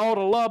I ought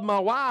to love my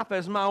wife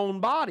as my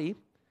own body,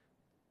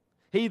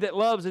 he that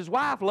loves his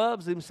wife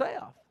loves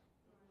himself.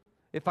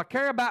 If I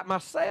care about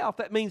myself,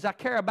 that means I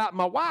care about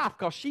my wife,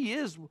 because she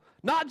is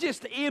not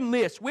just in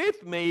this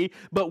with me,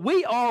 but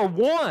we are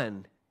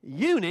one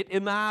unit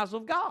in the eyes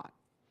of God.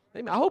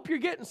 I hope you're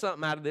getting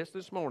something out of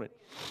this morning.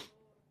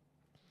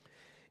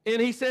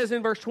 And he says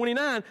in verse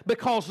 29,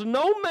 because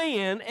no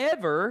man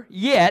ever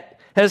yet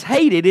has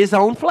hated his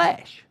own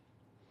flesh.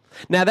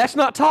 Now, that's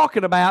not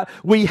talking about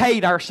we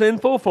hate our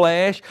sinful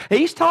flesh.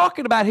 He's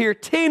talking about here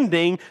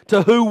tending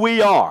to who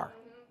we are.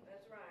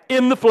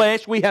 In the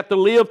flesh, we have to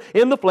live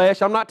in the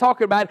flesh. I'm not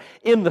talking about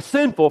in the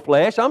sinful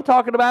flesh. I'm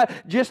talking about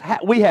just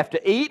we have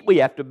to eat, we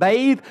have to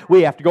bathe,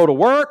 we have to go to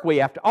work, we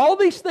have to, all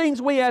these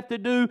things we have to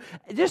do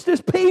just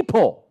as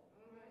people.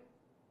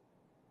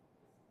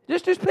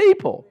 Just as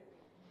people.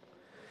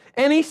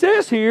 And he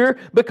says here,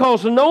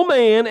 because no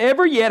man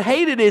ever yet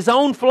hated his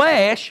own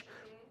flesh,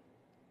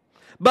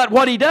 but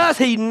what he does,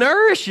 he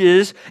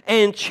nourishes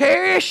and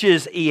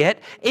cherishes it,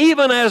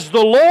 even as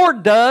the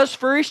Lord does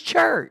for his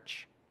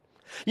church.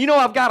 You know,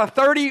 I've got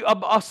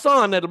a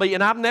son that'll be,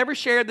 and I've never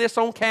shared this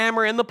on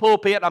camera in the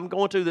pulpit. I'm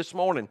going to this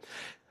morning.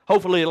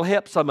 Hopefully it'll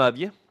help some of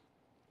you.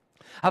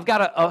 I've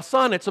got a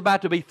son that's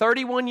about to be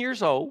 31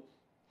 years old.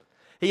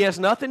 He has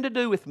nothing to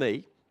do with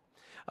me.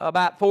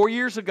 About 4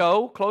 years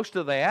ago, close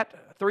to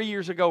that, 3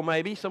 years ago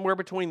maybe, somewhere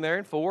between there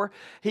and 4,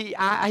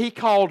 he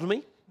called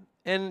me,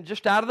 and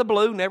just out of the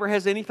blue, never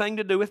has anything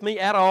to do with me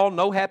at all.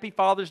 No happy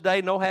Father's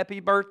Day, no happy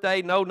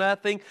birthday, no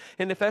nothing.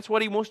 And if that's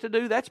what he wants to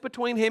do, that's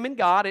between him and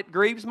God. It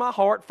grieves my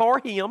heart for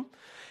him.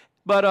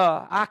 But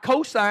I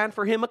co-signed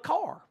for him a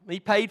car. He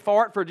paid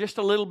for it for just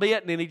a little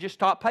bit, and then he just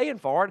stopped paying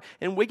for it,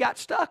 and we got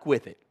stuck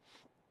with it.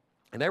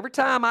 And every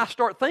time I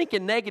start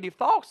thinking negative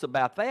thoughts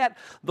about that,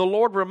 the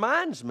Lord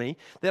reminds me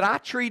that I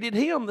treated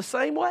him the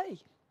same way.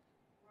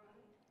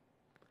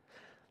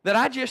 That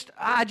I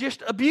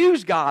just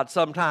abuse God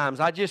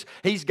sometimes.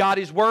 He's got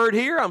his word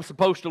here. I'm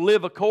supposed to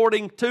live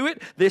according to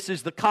it. This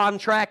is the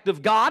contract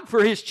of God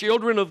for his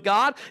children of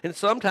God. And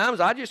sometimes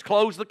I just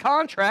close the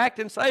contract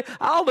and say,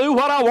 I'll do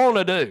what I want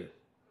to do.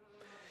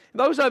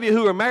 Those of you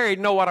who are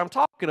married know what I'm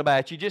talking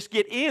about. You just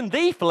get in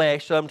the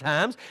flesh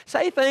sometimes,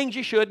 say things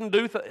you shouldn't,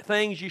 do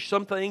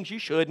some things you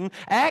shouldn't,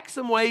 act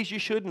some ways you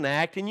shouldn't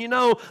act, and you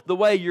know the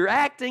way you're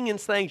acting and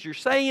things you're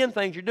saying,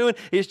 things you're doing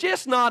is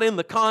just not in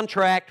the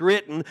contract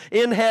written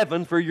in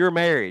heaven for your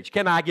marriage.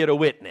 Can I get a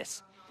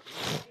witness?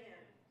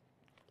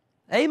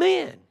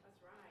 Amen.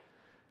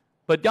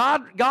 But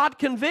God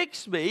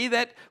convicts me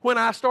that when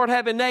I start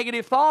having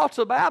negative thoughts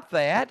about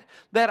that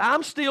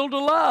I'm still to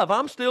love,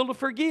 I'm still to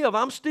forgive,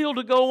 I'm still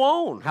to go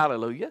on.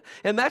 Hallelujah.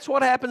 And that's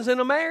what happens in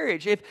a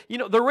marriage.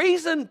 The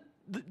reason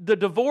the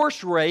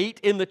divorce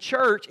rate in the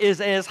church is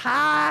as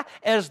high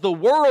as the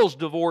world's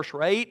divorce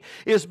rate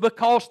is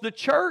because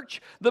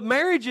the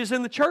marriages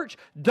in the church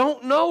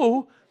don't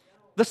know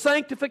the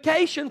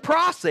sanctification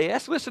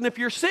process. Listen, if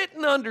you're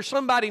sitting under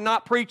somebody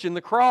not preaching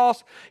the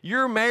cross,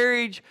 your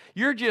marriage,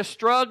 you're just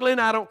struggling.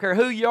 I don't care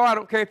who you are. I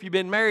don't care if you've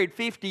been married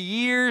 50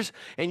 years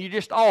and you're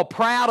just all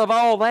proud of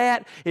all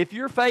that. If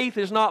your faith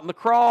is not in the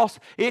cross,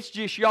 it's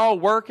just y'all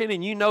working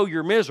and you know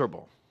you're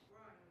miserable.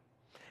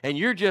 And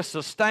you're just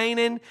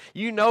sustaining.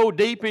 You know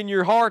deep in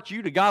your heart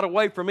you'd have got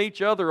away from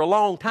each other a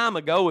long time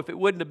ago if it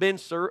wouldn't have been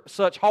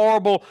such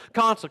horrible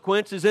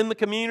consequences in the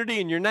community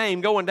and your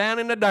name going down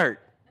in the dirt.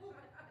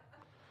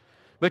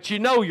 But you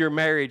know your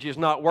marriage is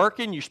not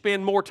working. You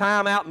spend more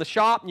time out in the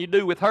shop than you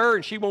do with her,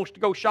 and she wants to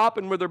go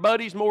shopping with her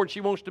buddies more than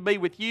she wants to be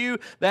with you.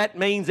 That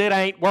means it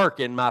ain't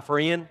working, my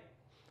friend.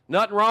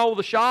 Nothing wrong with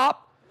the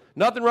shop.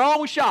 Nothing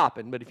wrong with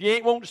shopping. But if you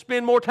ain't wanting to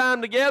spend more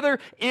time together,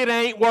 it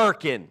ain't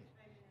working.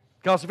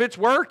 Because if it's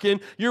working,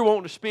 you're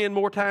wanting to spend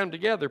more time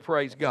together,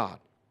 praise God.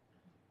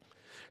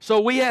 So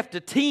we have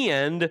to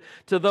tend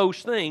to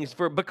those things,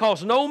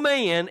 because no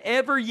man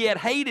ever yet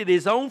hated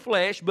his own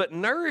flesh, but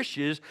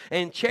nourishes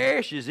and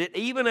cherishes it,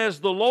 even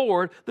as the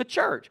Lord, the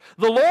church.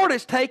 The Lord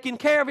is taking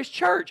care of his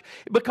church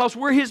because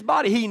we're his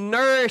body. He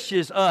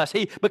nourishes us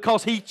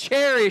because he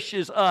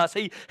cherishes us.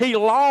 He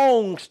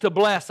longs to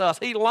bless us.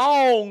 He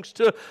longs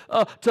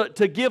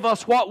to give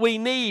us what we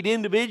need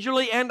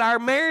individually and our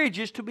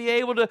marriages to be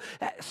able to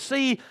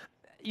see.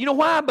 You know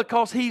why?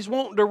 Because he's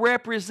wanting to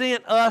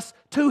represent us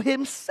to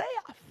himself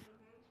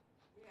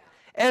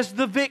as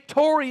the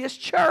victorious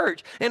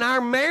church. And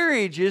our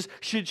marriages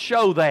should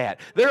show that.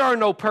 There are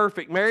no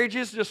perfect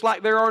marriages, just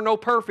like there are no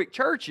perfect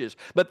churches.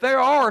 But there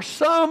are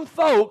some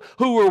folk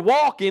who are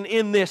walking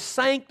in this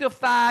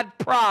sanctified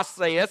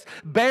process,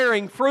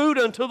 bearing fruit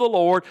unto the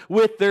Lord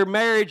with their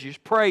marriages.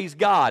 Praise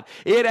God.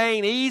 It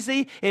ain't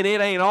easy and it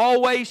ain't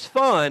always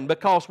fun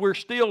because we're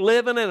still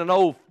living in an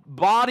old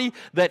body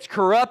that's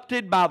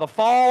corrupted by the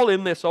fall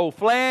in this old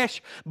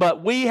flesh,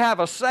 but we have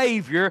a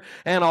Savior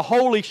and a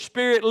Holy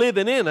Spirit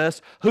living in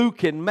us who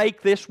can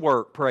make this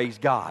work, praise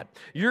God.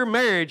 Your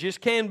marriages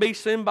can be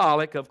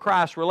symbolic of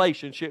Christ's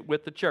relationship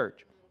with the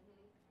church.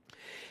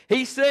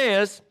 He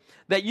says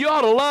that you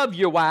ought to love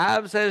your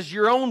wives as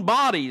your own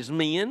bodies,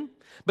 men,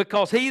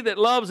 because he that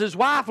loves his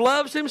wife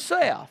loves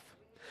himself.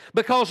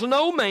 Because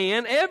no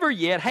man ever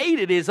yet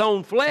hated his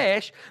own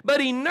flesh,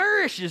 but he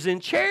nourishes and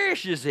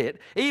cherishes it,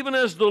 even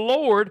as the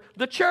Lord,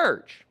 the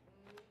church.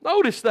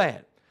 Notice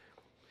that.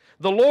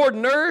 The Lord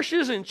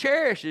nourishes and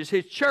cherishes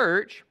his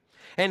church,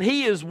 and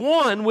he is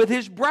one with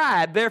his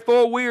bride.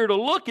 Therefore, we are to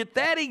look at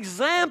that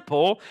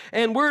example,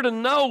 and we're to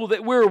know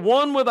that we're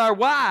one with our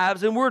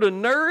wives, and we're to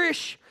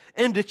nourish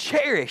and to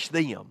cherish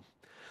them.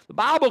 The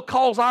Bible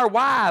calls our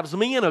wives,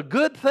 men, a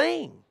good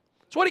thing.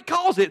 That's what he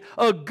calls it,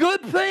 a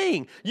good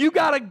thing. You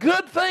got a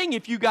good thing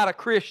if you got a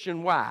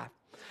Christian wife.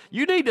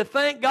 You need to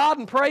thank God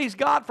and praise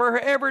God for her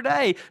every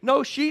day.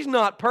 No, she's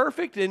not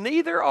perfect, and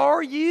neither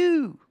are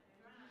you.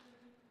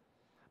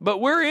 But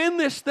we're in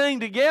this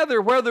thing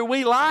together whether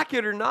we like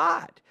it or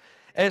not.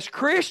 As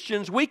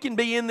Christians, we can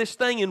be in this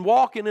thing and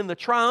walking in the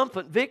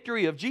triumphant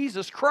victory of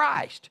Jesus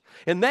Christ.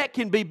 And that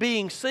can be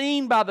being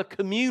seen by the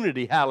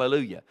community,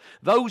 hallelujah.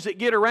 Those that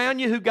get around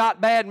you who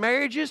got bad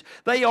marriages,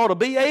 they ought to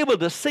be able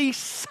to see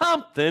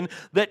something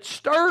that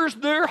stirs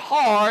their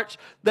hearts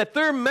that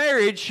their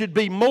marriage should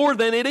be more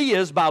than it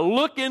is by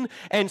looking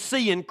and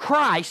seeing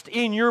Christ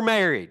in your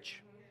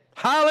marriage.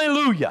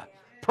 Hallelujah.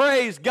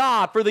 Praise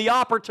God for the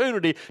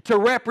opportunity to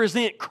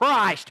represent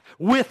Christ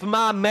with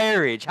my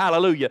marriage.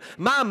 Hallelujah.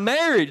 My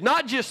marriage,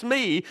 not just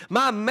me,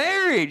 my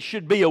marriage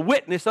should be a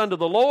witness unto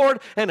the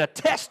Lord and a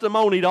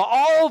testimony to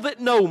all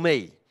that know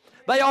me.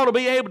 They ought to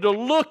be able to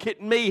look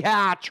at me,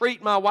 how I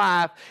treat my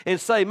wife, and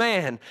say,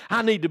 man,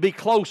 I need to be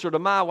closer to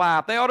my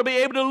wife. They ought to be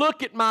able to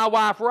look at my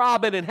wife,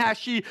 Robin, and how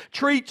she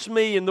treats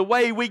me and the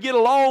way we get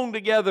along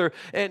together,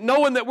 and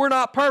knowing that we're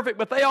not perfect,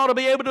 but they ought to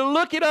be able to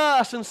look at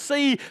us and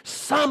see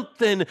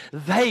something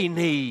they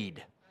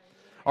need.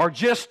 Or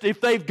just,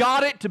 if they've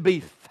got it, to be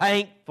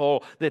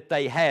thankful that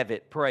they have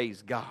it.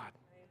 Praise God.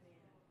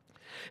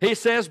 He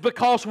says,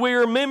 because we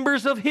are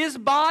members of His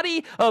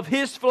body, of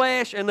His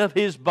flesh, and of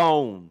His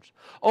bones.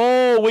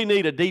 Oh, we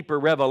need a deeper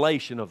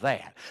revelation of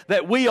that.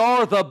 That we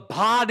are the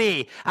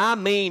body. I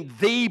mean,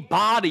 the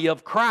body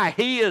of Christ.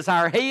 He is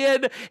our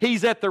head.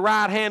 He's at the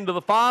right hand of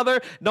the Father.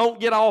 Don't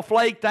get all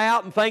flaked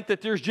out and think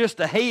that there's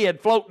just a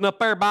head floating up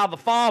there by the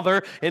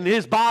Father and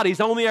His body's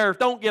on the earth.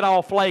 Don't get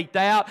all flaked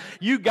out.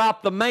 You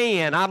got the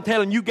man. I'm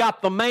telling you,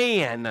 got the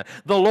man.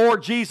 The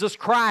Lord Jesus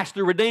Christ,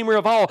 the Redeemer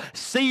of all,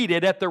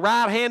 seated at the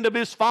right hand of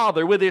His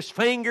Father with His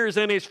fingers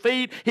and His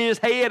feet, His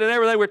head and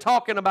everything. We're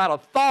talking about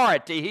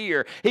authority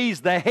here.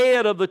 He's the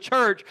head of the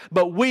church,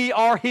 but we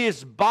are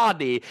His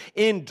body.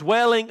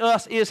 Indwelling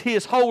us is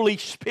His Holy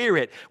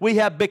Spirit. We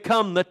have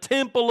become the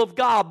temple of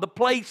God, the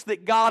place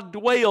that God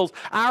dwells.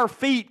 Our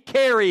feet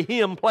carry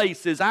Him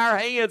places. Our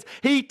hands,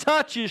 He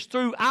touches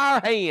through our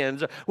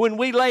hands. When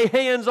we lay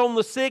hands on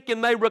the sick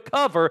and they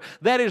recover,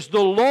 that is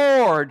the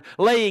Lord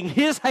laying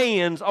His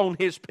hands on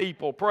His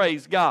people.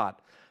 Praise God.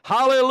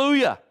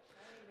 Hallelujah.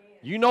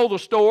 You know the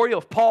story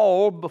of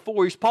Paul.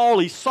 Before he's Paul,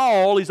 he's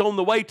Saul. He's on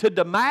the way to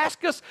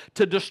Damascus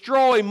to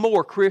destroy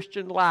more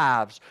Christian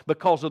lives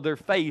because of their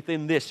faith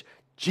in this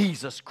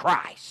Jesus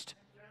Christ.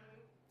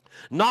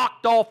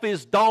 Knocked off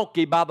his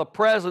donkey by the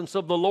presence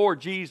of the Lord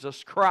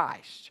Jesus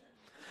Christ.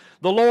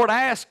 The Lord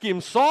asked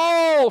him,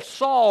 Saul,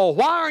 Saul,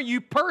 why are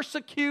you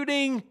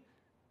persecuting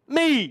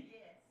me?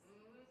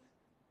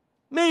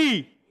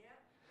 Me.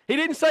 He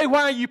didn't say,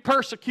 why are you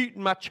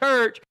persecuting my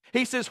church?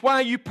 He says, why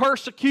are you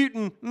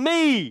persecuting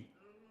me?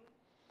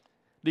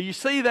 Do you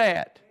see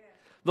that?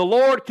 The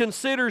Lord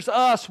considers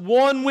us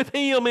one with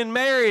Him in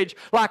marriage,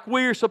 like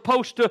we're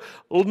supposed to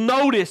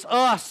notice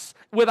us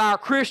with our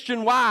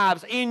Christian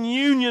wives in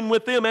union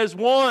with them as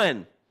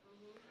one.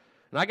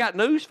 And I got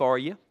news for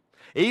you.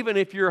 Even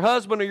if your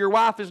husband or your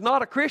wife is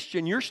not a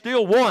Christian, you're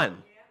still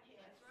one.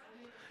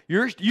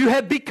 You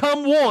have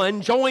become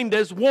one, joined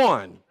as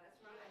one.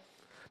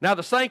 Now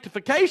the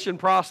sanctification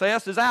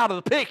process is out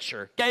of the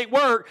picture. Can't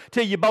work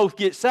till you both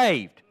get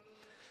saved.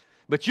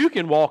 But you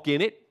can walk in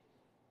it,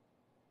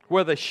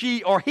 whether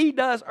she or he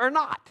does or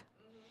not.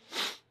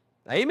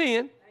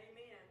 Amen.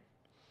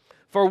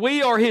 For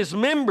we are His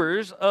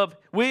members of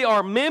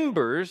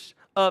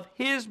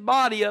His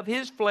body, of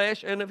His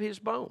flesh, and of His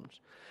bones.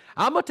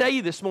 I'm going to tell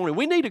you this morning,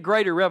 we need a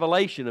greater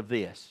revelation of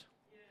this.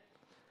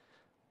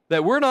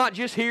 That we're not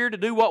just here to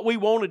do what we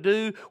want to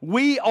do.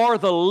 We are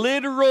the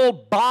literal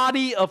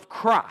body of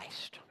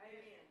Christ.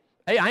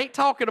 Hey, I ain't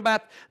talking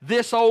about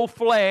this old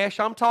flesh.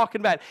 I'm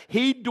talking about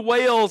He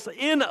dwells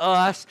in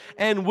us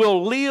and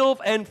will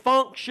live and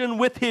function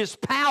with His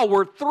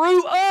power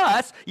through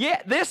us.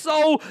 Yeah, this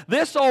old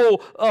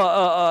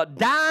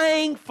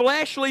dying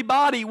fleshly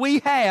body we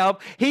have,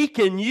 He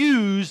can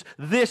use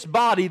this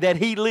body that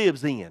He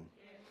lives in.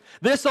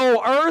 This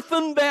old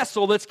earthen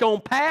vessel that's going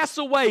to pass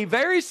away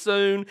very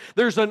soon,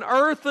 there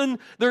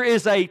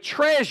is a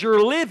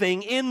treasure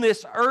living in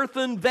this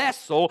earthen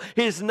vessel.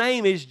 His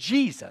name is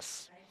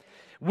Jesus.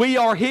 We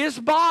are His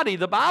body.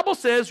 The Bible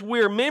says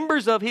we're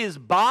members of His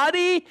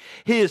body,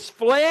 His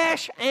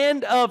flesh,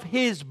 and of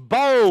His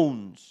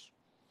bones.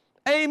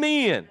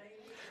 Amen.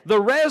 The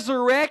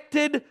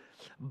resurrected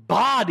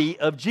body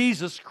of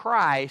Jesus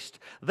Christ,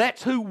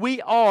 that's who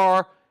we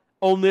are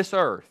on this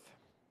earth.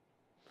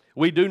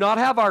 We do not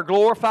have our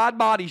glorified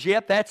bodies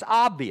yet. That's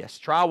obvious.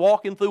 Try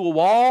walking through a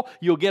wall,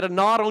 you'll get a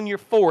knot on your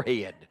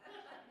forehead.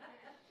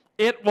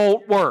 It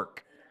won't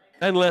work,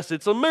 unless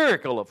it's a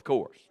miracle, of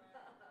course.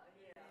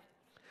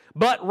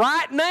 But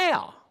right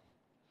now,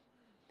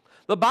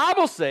 the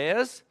Bible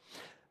says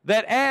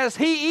that as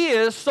He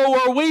is, so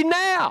are we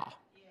now.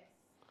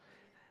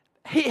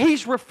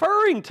 He's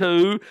referring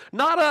to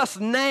not us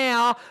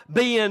now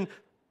being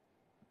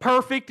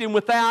perfect and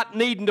without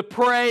needing to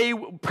pray,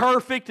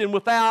 perfect and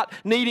without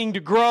needing to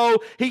grow.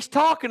 He's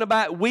talking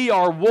about we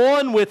are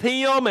one with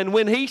Him, and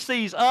when He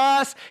sees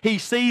us, He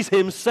sees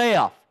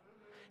Himself.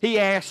 He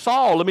asked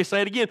Saul, let me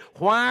say it again,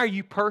 why are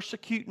you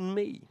persecuting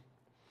me?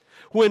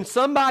 When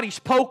somebody's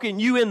poking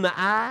you in the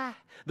eye,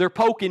 they're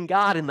poking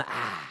God in the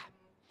eye.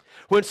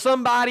 When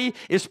somebody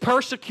is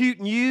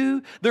persecuting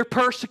you, they're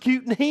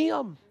persecuting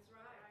Him.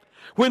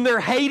 When they're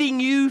hating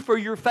you for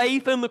your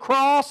faith in the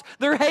cross,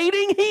 they're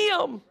hating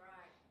Him.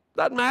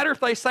 Doesn't matter if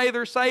they say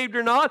they're saved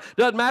or not.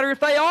 Doesn't matter if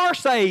they are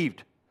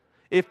saved.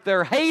 If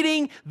they're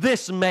hating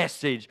this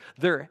message,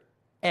 they're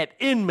at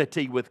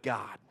enmity with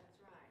God.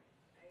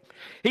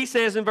 He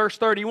says in verse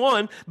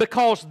 31,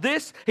 because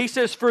this, he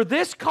says, for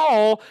this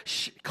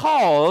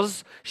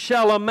cause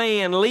shall a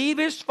man leave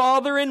his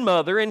father and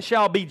mother, and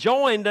shall be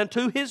joined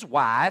unto his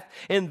wife,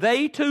 and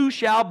they two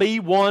shall be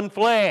one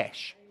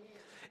flesh.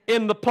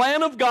 In the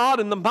plan of God,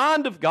 in the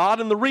mind of God,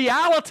 in the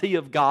reality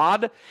of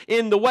God,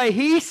 in the way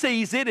He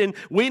sees it, and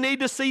we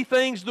need to see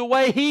things the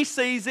way He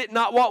sees it,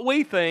 not what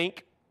we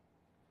think.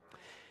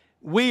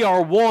 We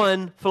are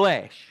one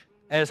flesh.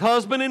 As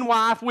husband and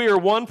wife, we are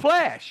one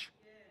flesh.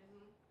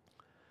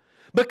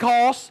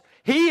 Because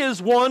He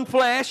is one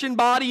flesh and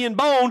body and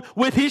bone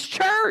with His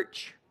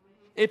church.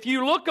 If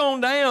you look on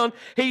down,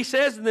 he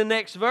says in the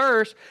next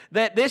verse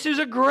that this is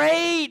a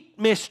great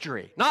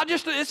mystery. Not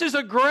just this is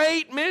a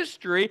great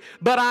mystery,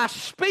 but I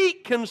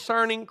speak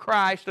concerning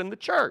Christ and the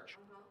church.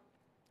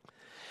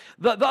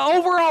 The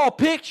overall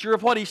picture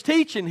of what he's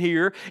teaching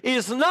here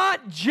is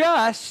not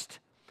just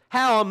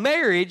how a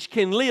marriage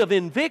can live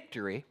in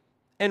victory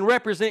and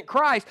represent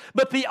Christ,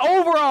 but the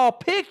overall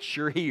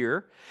picture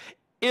here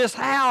is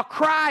how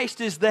Christ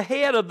is the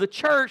head of the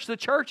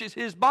church is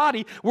His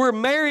body, we're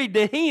married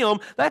to Him.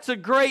 That's a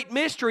great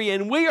mystery,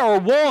 and we are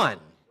one.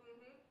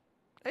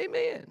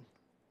 Amen.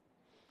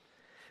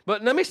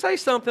 But let me say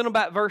something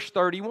about verse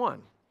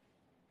 31.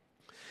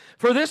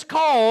 For this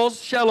cause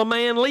shall a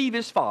man leave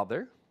his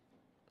father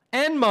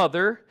and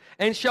mother,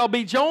 and shall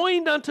be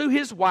joined unto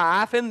his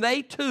wife, and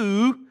they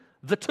two,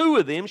 the two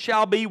of them,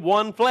 shall be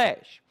one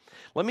flesh.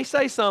 Let me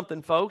say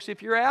something, folks.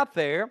 If you're out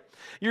there,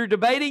 you're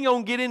debating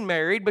on getting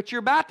married, but you're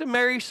about to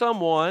marry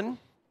someone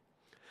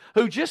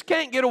who just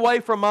can't get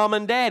away from mom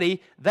and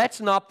daddy, that's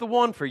not the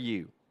one for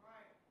you.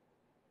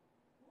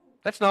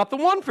 That's not the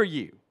one for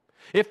you.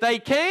 If they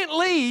can't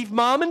leave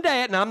mom and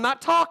dad, and I'm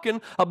not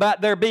talking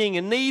about there being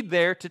a need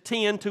there to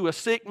tend to a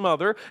sick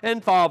mother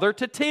and father,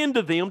 to tend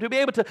to them, to be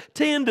able to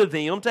tend to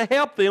them, to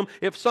help them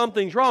if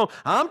something's wrong.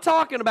 I'm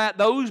talking about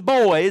those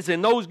boys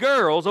and those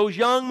girls, those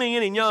young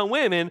men and young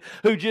women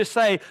who just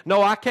say,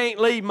 no, I can't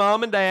leave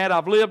mom and dad.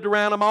 I've lived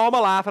around them all my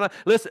life. And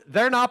listen,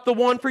 they're not the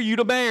one for you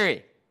to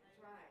marry.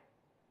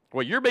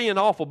 Well, you're being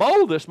awful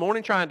bold this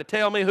morning trying to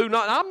tell me who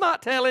not. I'm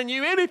not telling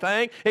you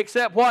anything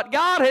except what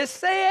God has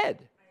said.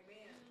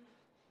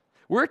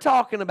 We're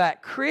talking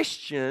about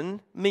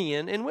Christian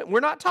men and women. We're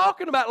not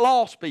talking about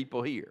lost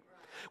people here.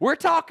 We're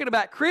talking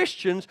about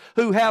Christians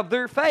who have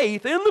their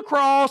faith in the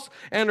cross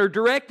and are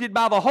directed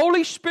by the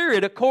Holy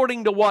Spirit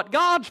according to what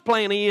God's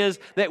plan is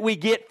that we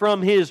get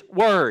from His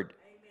Word.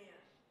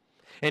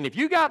 And if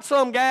you got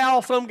some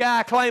gal, some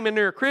guy claiming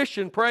they're a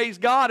Christian, praise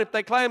God. If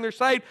they claim they're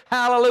saved,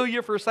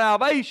 hallelujah for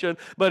salvation.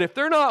 But if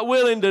they're not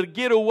willing to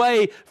get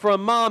away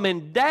from mom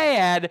and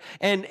dad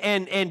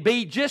and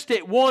be just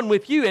at one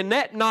with you and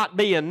that not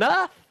be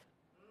enough,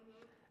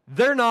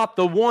 they're not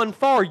the one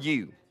for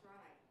you.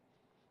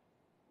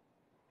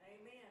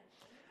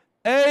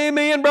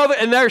 Amen, brother.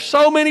 And there's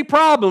so many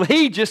problems.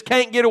 He just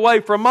can't get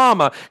away from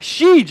mama.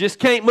 She just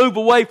can't move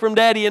away from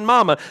daddy and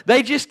mama.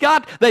 They've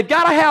got to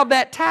have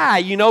that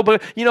tie,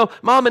 But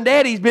mom and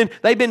daddy's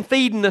they've been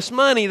feeding us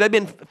money. They've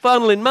been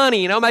funneling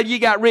money. Maybe you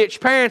got rich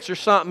parents or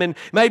something, and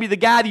maybe the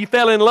guy that you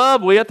fell in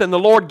love with and the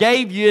Lord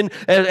gave you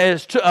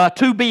as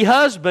to-be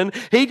husband,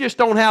 he just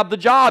don't have the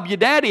job your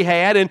daddy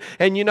had. And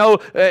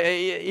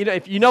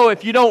if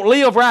you don't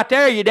live right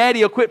there, your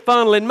daddy will quit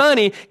funneling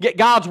money.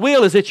 God's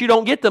will is that you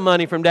don't get the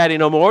money from daddy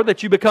no more,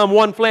 that you become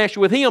one flesh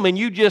with Him and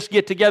you just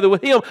get together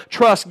with Him.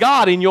 Trust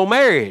God in your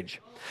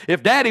marriage.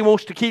 If daddy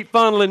wants to keep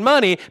funneling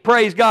money,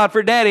 praise God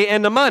for daddy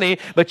and the money,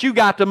 but you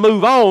got to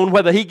move on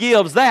whether he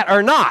gives that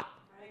or not.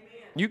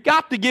 Amen. You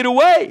got to get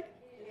away.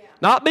 Yeah.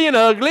 Not being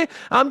ugly,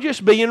 I'm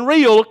just being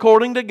real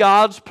according to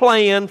God's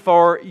plan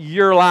for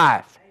your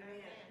life.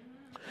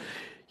 Amen.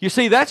 You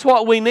see, that's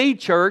what we need,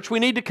 church. We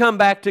need to come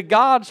back to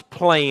God's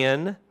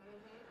plan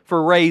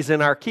for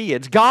raising our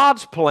kids,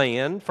 God's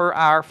plan for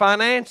our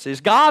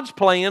finances, God's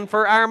plan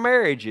for our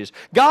marriages,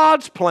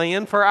 God's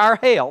plan for our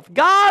health.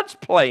 God's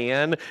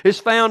plan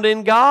is found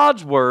in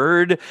God's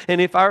Word,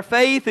 and if our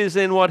faith is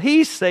in what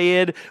He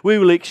said, we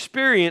will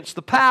experience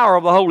the power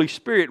of the Holy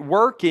Spirit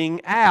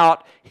working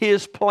out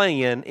His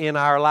plan in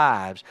our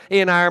lives,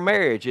 in our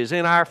marriages,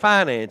 in our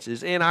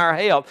finances, in our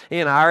health,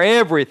 in our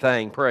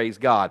everything, praise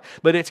God.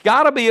 But it's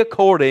got to be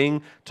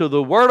according to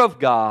the Word of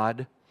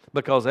God,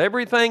 because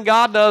everything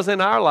God does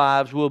in our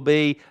lives will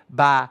be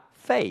by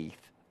faith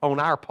on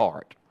our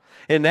part.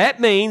 And that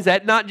means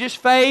that not just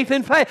faith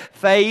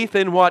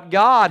in what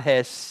God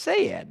has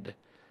said.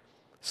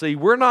 See,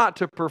 we're not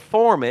to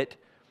perform it,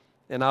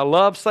 and I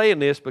love saying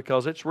this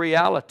because it's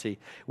reality.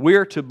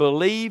 We're to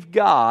believe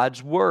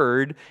God's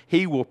Word.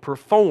 He will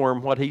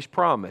perform what He's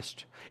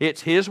promised.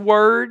 It's His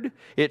Word.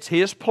 It's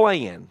His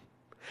plan.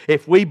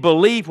 If we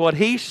believe what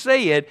He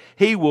said,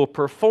 He will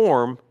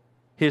perform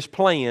His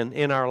plan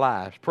in our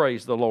lives.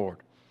 Praise the Lord.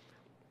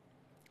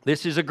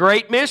 This is a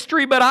great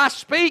mystery, but I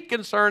speak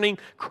concerning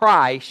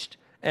Christ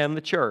and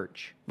the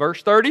church.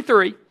 Verse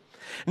 33,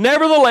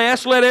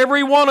 nevertheless, let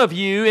every one of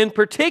you in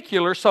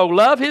particular so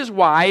love his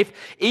wife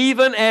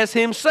even as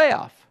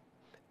himself,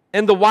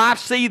 and the wife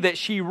see that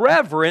she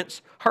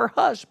reverence her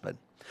husband.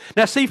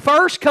 Now see,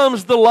 first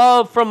comes the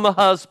love from the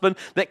husband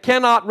that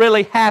cannot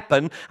really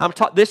happen.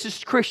 This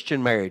is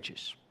Christian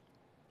marriages.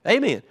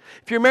 Amen.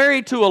 If you're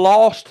married to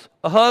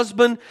a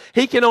husband,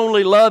 he can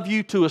only love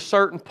you to a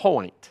certain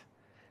point,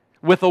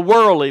 with a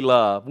worldly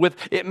love.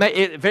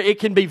 It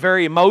can be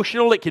very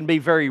emotional. It can be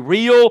very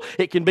real.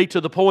 It can be to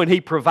the point he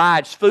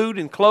provides food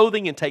and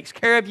clothing and takes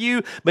care of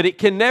you. But it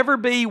can never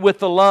be with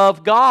the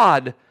love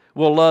God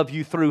will love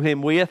you through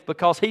him with,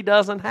 because He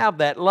doesn't have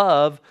that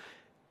love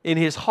in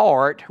his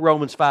heart,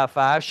 Romans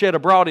 5:5, shed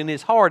abroad in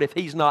his heart if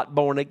he's not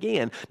born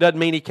again. Doesn't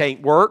mean he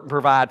can't work and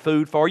provide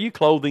food for you,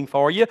 clothing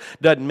for you.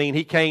 Doesn't mean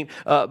he can't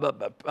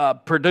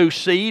produce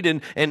seed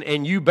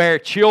and you bear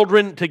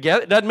children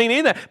together. Doesn't mean any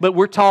of that. But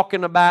we're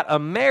talking about a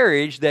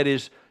marriage that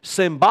is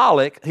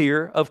symbolic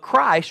here of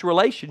Christ's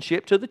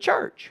relationship to the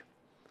church.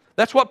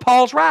 That's what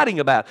Paul's writing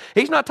about.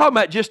 He's not talking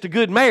about just a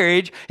good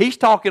marriage. He's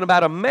talking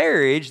about a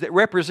marriage that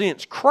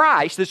represents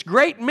Christ, this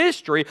great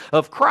mystery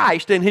of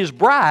Christ and his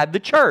bride, the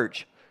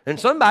church. And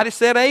somebody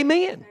said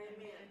amen.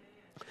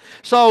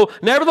 So,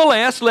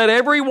 nevertheless, let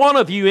every one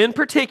of you in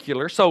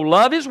particular, so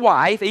love his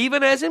wife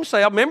even as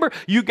himself. Remember,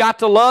 you got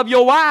to love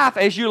your wife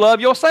as you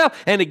love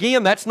yourself. And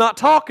again, that's not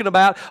talking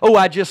about, oh,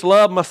 I just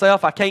love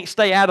myself. I can't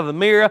stay out of the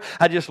mirror.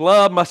 I just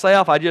love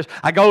myself. I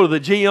go to the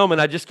gym and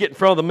I just get in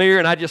front of the mirror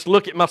and I just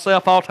look at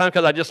myself all the time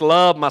because I just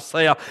love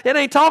myself. It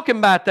ain't talking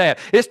about that.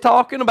 It's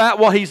talking about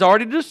what he's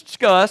already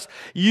discussed.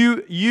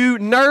 You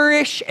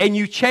nourish and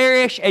you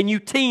cherish and you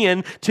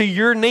tend to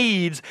your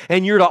needs,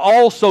 and you're to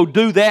also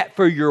do that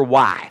for your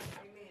wife.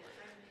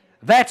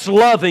 That's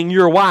loving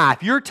your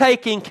wife. You're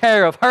taking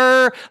care of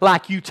her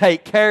like you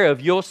take care of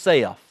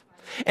yourself.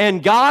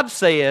 And God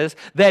says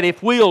that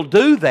if we'll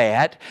do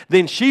that,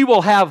 then she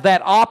will have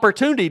that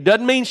opportunity.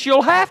 Doesn't mean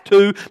she'll have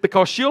to,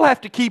 because she'll have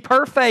to keep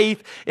her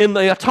faith in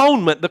the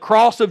atonement, the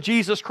cross of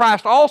Jesus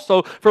Christ,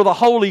 also for the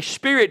Holy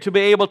Spirit to be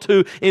able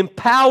to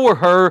empower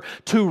her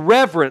to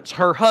reverence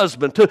her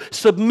husband, to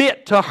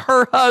submit to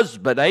her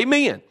husband.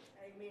 Amen.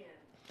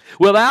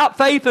 Without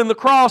faith in the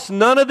cross,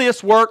 none of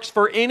this works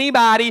for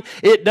anybody.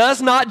 It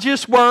does not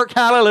just work,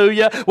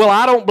 hallelujah, well,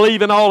 I don't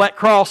believe in all that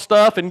cross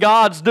stuff and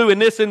God's doing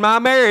this in my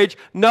marriage.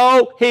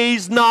 No,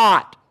 He's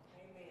not.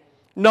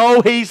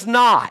 No, He's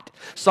not.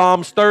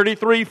 Psalms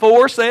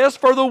 33:4 says,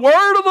 for the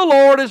word of the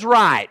Lord is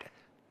right.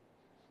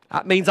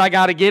 That means I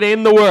got to get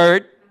in the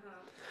word.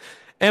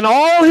 And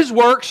all His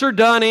works are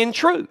done in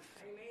truth.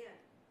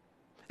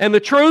 And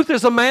the truth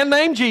is a man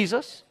named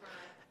Jesus.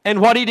 And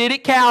what He did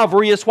at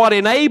Calvary is what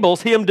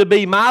enables Him to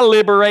be my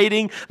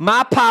liberating,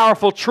 my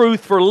powerful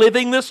truth for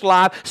living this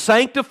life,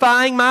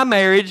 sanctifying my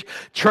marriage,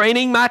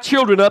 training my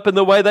children up in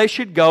the way they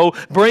should go,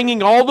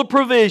 bringing all the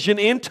provision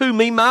into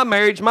me, my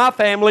marriage, my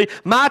family,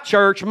 my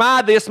church,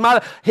 my this,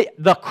 my...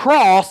 The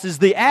cross is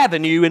the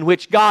avenue in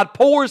which God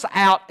pours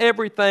out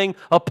everything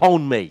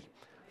upon me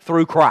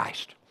through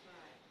Christ.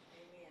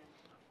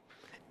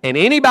 And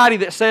anybody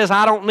that says,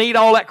 I don't need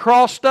all that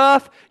cross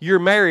stuff, your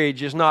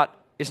marriage is not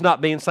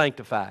being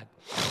sanctified.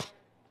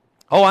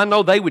 Oh, I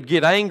know they would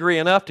get angry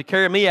enough to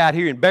carry me out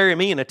here and bury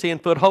me in a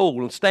 10-foot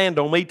hole and stand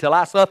on me till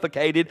I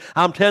suffocated.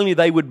 I'm telling you,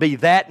 they would be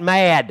that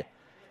mad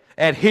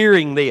at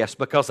hearing this,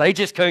 because they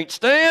just can't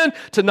stand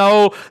to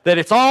know that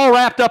it's all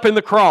wrapped up in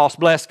the cross,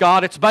 bless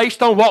God. It's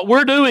based on what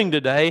we're doing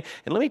today.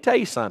 And let me tell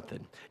you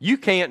something. You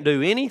can't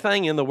do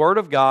anything in the Word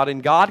of God,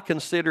 and God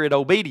consider it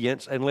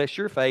obedience unless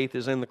your faith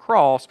is in the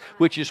cross,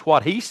 which is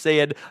what He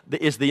said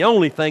is the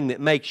only thing that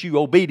makes you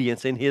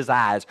obedience in His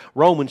eyes.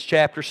 Romans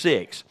chapter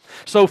 6.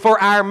 So for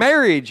our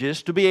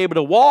marriages to be able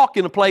to walk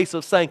in a place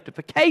of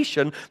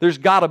sanctification, there's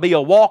got to be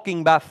a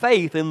walking by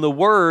faith in the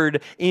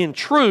Word in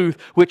truth,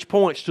 which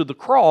points to the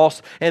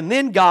cross, and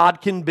then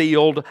God can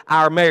build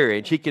our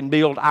marriage. He can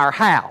build our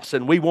house,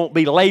 and we won't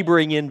be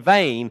laboring in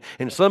vain.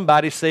 And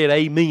somebody said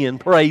amen,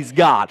 praise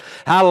God.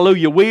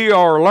 Hallelujah. We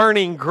are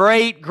learning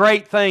great,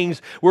 great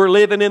things. We're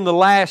living in the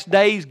last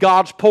days.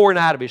 God's pouring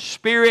out of His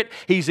Spirit.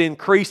 He's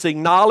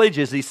increasing knowledge,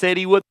 as He said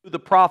He would through the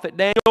prophet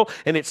Daniel,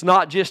 and it's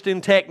not just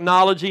in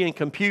technology and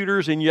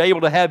computers, and you're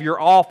able to have your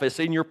office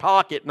in your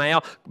pocket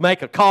now.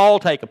 Make a call,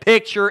 take a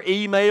picture,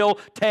 email,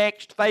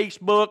 text,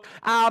 Facebook.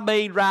 I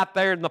mean, right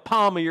there in the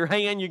palm of your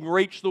hand, you can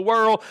reach the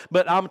world.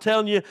 But I'm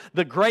telling you,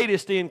 the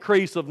greatest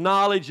increase of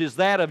knowledge is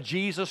that of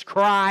Jesus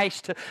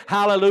Christ.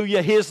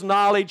 Hallelujah. His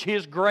knowledge,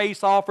 His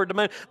grace offered to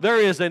man. There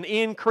is an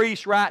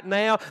increase right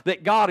now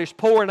that God is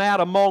pouring out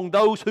among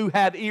those who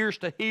have ears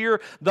to hear,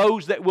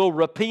 those that will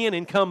repent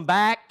and come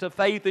back to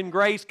faith and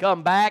grace,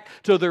 come back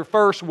to their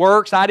first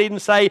works. I didn't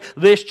say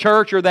this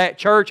church or that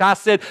church. I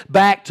said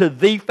back to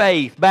the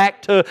faith,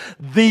 back to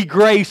the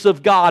grace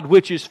of God,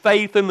 which is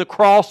faith in the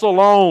cross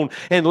alone.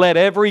 And let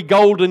every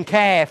golden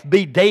calf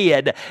be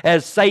dead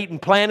as Satan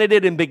planted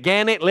it and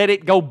began it. Let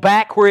it go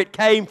back where it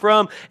came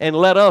from, and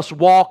let us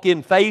walk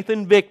in faith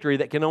and victory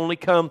that can only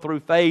come through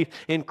faith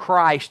in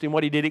Christ and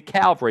what He did at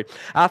Calvary.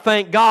 I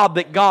thank God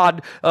that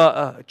God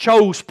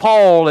chose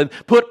Paul and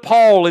put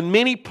Paul in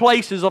many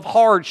places of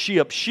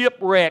hardship,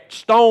 shipwrecked,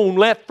 stoned,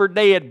 left for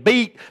dead,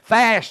 beat,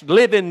 fast,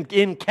 living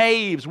in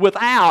caves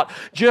without,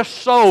 just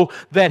so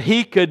that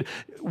he could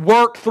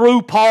work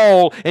through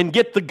Paul and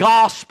get the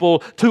gospel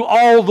to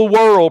all the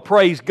world,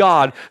 praise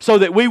God, so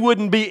that we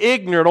wouldn't be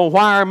ignorant on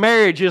why our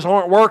marriages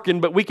aren't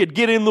working, but we could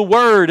get in the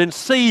Word and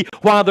see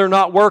why they're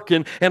not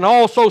working, and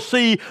also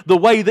see the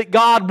way that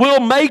God will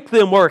make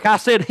them work. I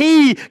said,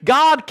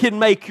 God can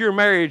make your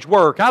marriage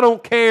work. I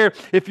don't care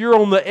if you're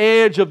on the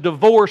edge of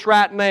divorce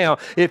right now.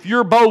 If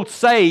you're both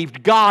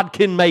saved, God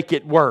can make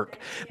it work.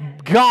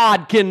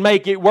 God can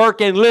make it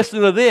work. And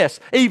listen to this,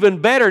 even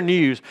better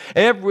news.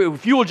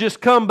 If you'll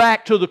just come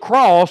back to the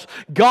cross,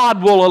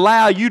 God will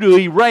allow you to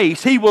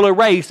erase. He will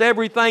erase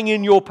everything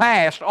in your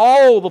past,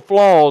 all the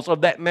flaws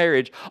of that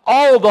marriage,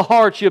 all the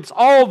hardships,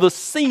 all the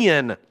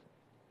sin.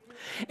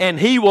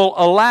 And He will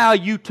allow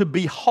you to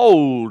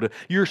behold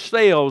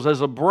yourselves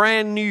as a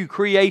brand new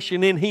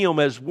creation in Him,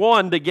 as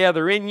one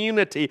together in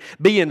unity,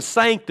 being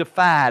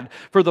sanctified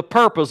for the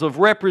purpose of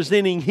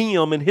representing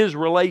Him and His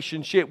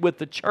relationship with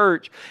the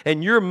church.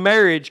 And your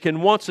marriage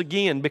can once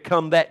again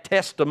become that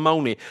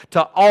testimony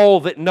to all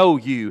that know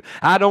you.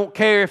 I don't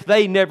care if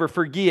they never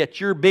forget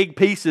your big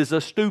pieces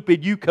of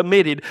stupid you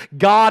committed.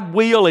 God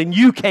will and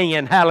you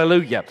can.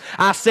 Hallelujah.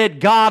 I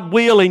said God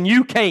will and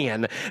you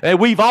can.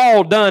 And we've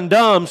all done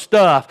dumb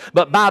stuff.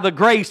 But by the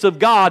grace of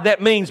God,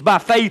 that means by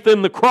faith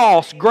in the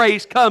cross,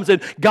 grace comes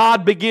and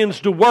God begins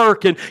to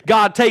work, and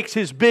God takes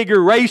His big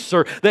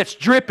eraser that's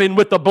dripping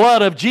with the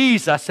blood of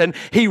Jesus, and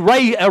He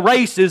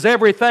erases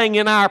everything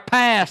in our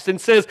past and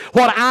says,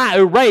 what I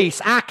erase,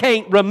 I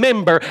can't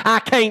remember, I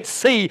can't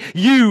see.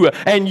 You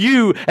and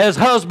you as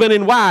husband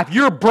and wife,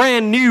 you're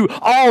brand new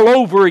all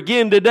over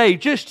again today,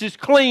 just as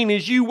clean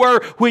as you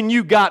were when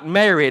you got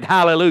married.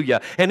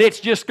 Hallelujah. And it's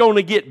just going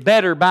to get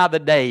better by the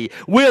day.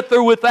 With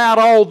or without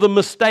all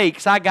the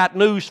mistakes, I got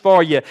news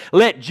for you.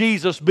 Let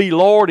Jesus be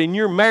Lord, and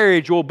your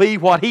marriage will be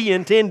what He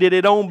intended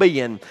it on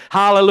being.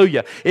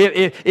 Hallelujah.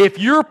 If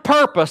your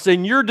purpose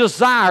and your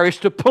desire is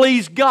to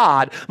please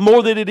God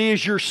more than it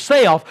is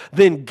yourself,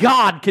 then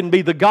God can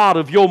be the God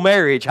of your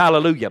marriage.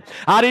 Hallelujah.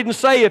 I didn't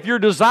say if your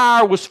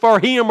desire was for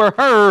him or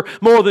her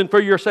more than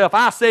for yourself.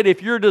 I said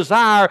if your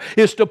desire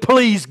is to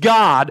please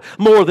God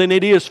more than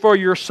it is for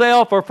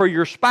yourself or for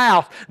your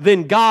spouse,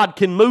 then God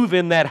can move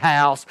in that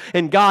house,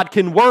 and God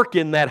can work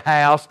in that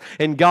house,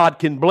 and God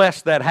can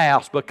bless that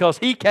house, because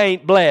He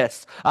can't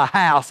bless a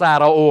house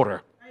out of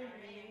order.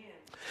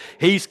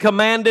 He's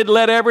commanded,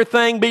 let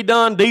everything be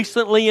done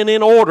decently and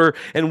in order.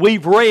 And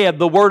we've read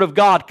the Word of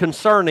God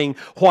concerning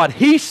what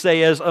He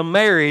says a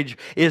marriage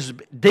is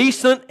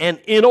decent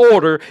and in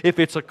order if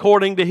it's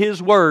according to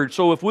His Word.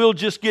 So if we'll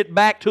just get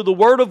back to the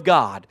Word of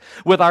God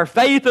with our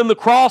faith in the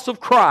cross of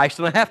Christ,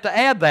 and I have to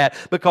add that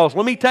because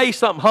let me tell you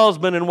something,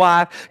 husband and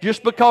wife,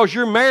 just because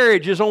your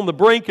marriage is on the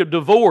brink of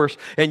divorce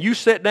and you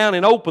sit down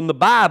and open the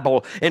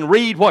Bible and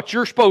read what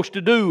you're supposed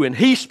to do and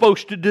he's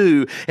supposed to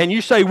do, and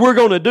you say, we're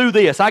going to do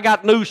this, I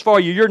got news for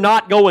you, you're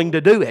not going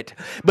to do it.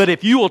 But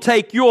if you will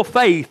take your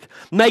faith,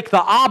 make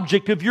the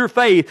object of your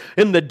faith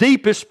in the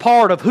deepest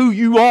part of who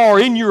you are,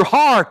 in your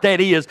heart that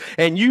is,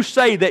 and you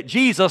say that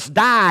Jesus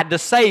died to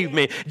save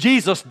me,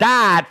 Jesus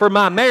died for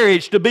my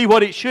marriage to be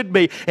what it should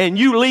be, and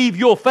you leave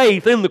your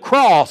faith in the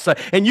cross,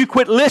 and you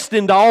quit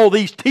listening to all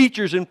these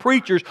teachers and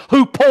preachers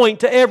who point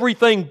to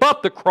everything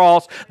but the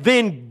cross,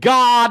 then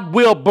God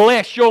will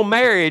bless your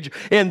marriage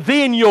and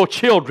then your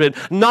children,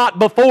 not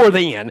before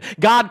then.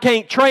 God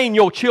can't train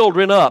your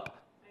children up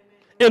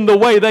in the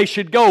way they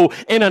should go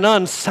in an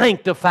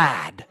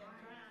unsanctified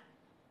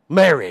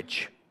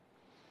marriage.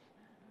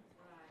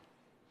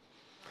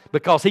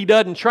 Because He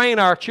doesn't train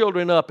our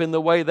children up in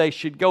the way they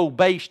should go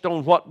based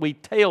on what we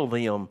tell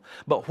them,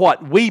 but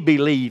what we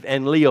believe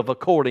and live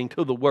according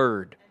to the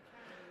Word.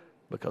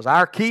 Because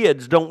our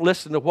kids don't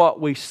listen to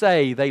what we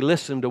say, they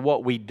listen to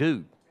what we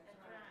do.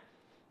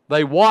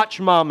 They watch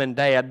mom and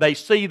dad. They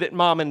see that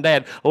mom and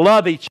dad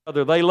love each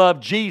other. They love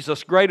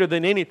Jesus greater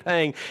than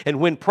anything. And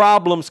when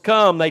problems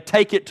come, they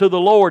take it to the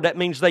Lord. That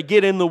means they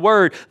get in the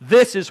Word.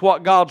 This is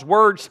what God's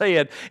Word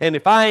said. And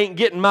if I ain't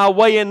getting my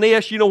way in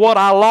this, you know what?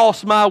 I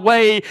lost my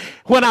way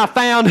when I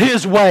found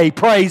His way.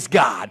 Praise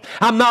God.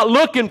 I'm not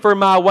looking for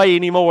my way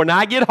anymore. And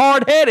I get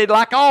hard-headed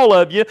like all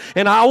of you.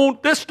 And I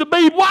want this to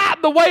be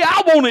the way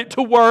I want it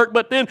to work.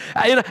 But then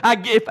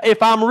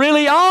if I'm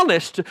really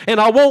honest and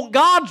I want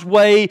God's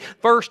way,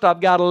 first I've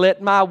got to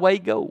let my way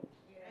go.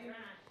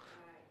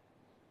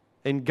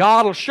 And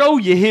God will show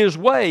you His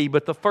way,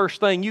 but the first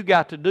thing you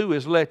got to do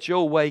is let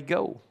your way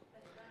go.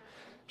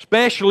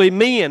 Especially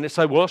men that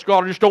say, well,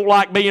 God, I just don't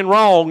like being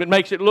wrong. It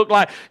makes it look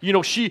like, you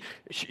know,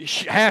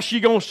 how's she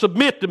going to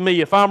submit to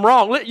me if I'm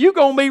wrong? You're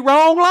going to be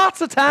wrong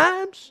lots of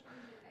times.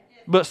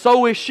 But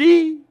so is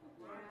she.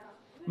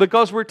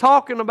 Because we're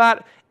talking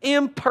about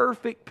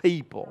imperfect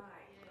people.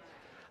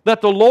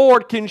 That the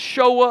Lord can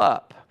show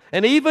up.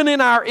 And even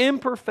in our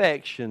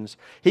imperfections,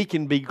 He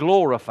can be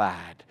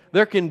glorified.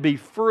 There can be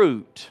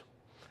fruit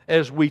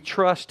as we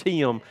trust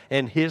Him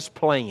and His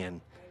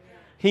plan.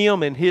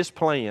 Him and His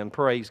plan,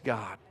 praise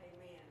God.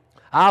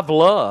 I've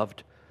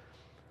loved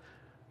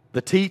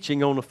the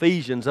teaching on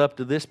Ephesians up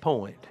to this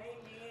point.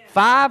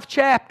 5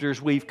 chapters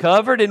we've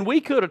covered, and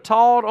we could have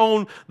taught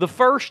on the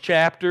first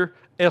chapter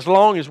as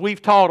long as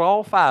we've taught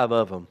all 5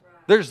 of them.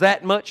 There's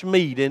that much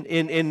meat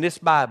in this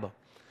Bible.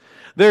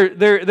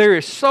 There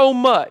is so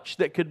much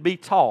that could be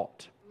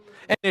taught.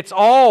 And it's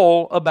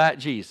all about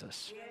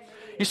Jesus.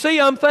 You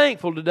see, I'm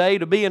thankful today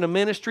to be in a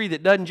ministry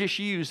that doesn't just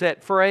use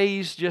that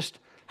phrase just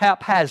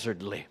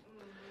haphazardly.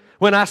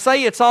 When I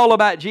say it's all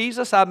about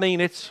Jesus, I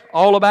mean it's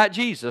all about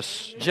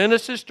Jesus.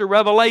 Genesis to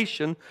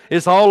Revelation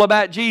is all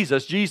about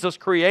Jesus. Jesus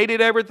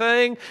created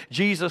everything.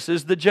 Jesus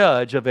is the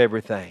judge of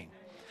everything.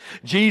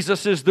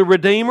 Jesus is the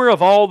Redeemer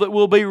of all that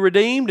will be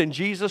redeemed, and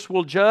Jesus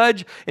will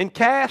judge and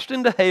cast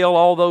into hell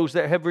all those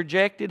that have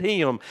rejected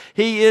Him.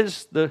 He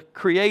is the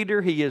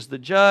Creator. He is the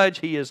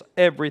judge. He is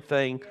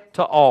everything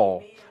to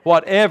all,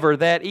 whatever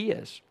that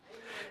is.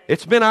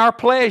 It's been our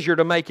pleasure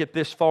to make it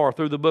this far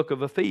through the book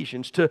of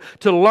Ephesians, to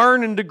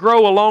learn and to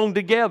grow along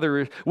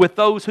together with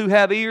those who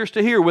have ears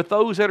to hear, with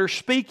those that are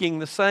speaking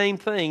the same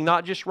thing,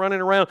 not just running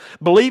around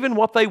believing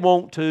what they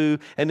want to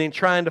and then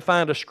trying to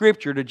find a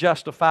scripture to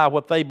justify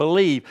what they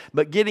believe,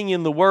 but getting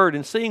in the Word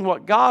and seeing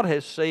what God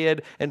has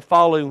said and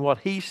following what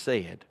He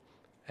said.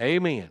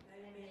 Amen.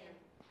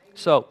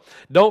 So,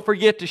 don't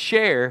forget to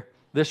share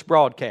this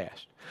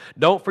broadcast.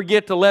 Don't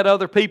forget to let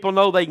other people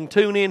know they can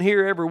tune in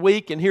here every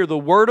week and hear the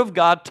Word of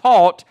God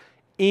taught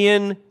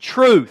in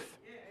truth.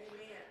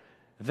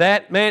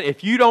 That, man,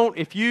 if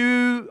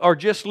you are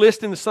just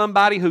listening to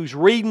somebody who's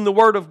reading the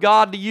Word of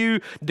God to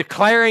you,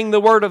 declaring the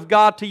Word of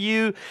God to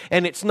you,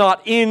 and it's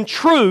not in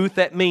truth,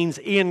 that means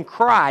in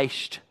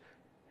Christ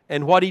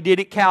and what He did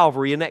at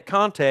Calvary in that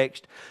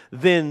context,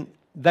 then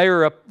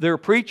there are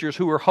preachers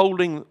who are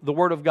holding the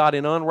Word of God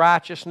in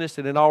unrighteousness,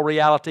 and in all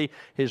reality,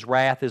 His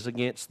wrath is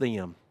against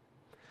them.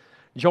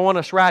 Join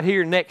us right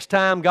here next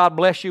time. God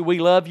bless you. We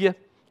love you.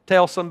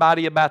 Tell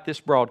somebody about this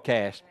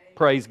broadcast.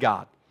 Praise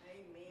God.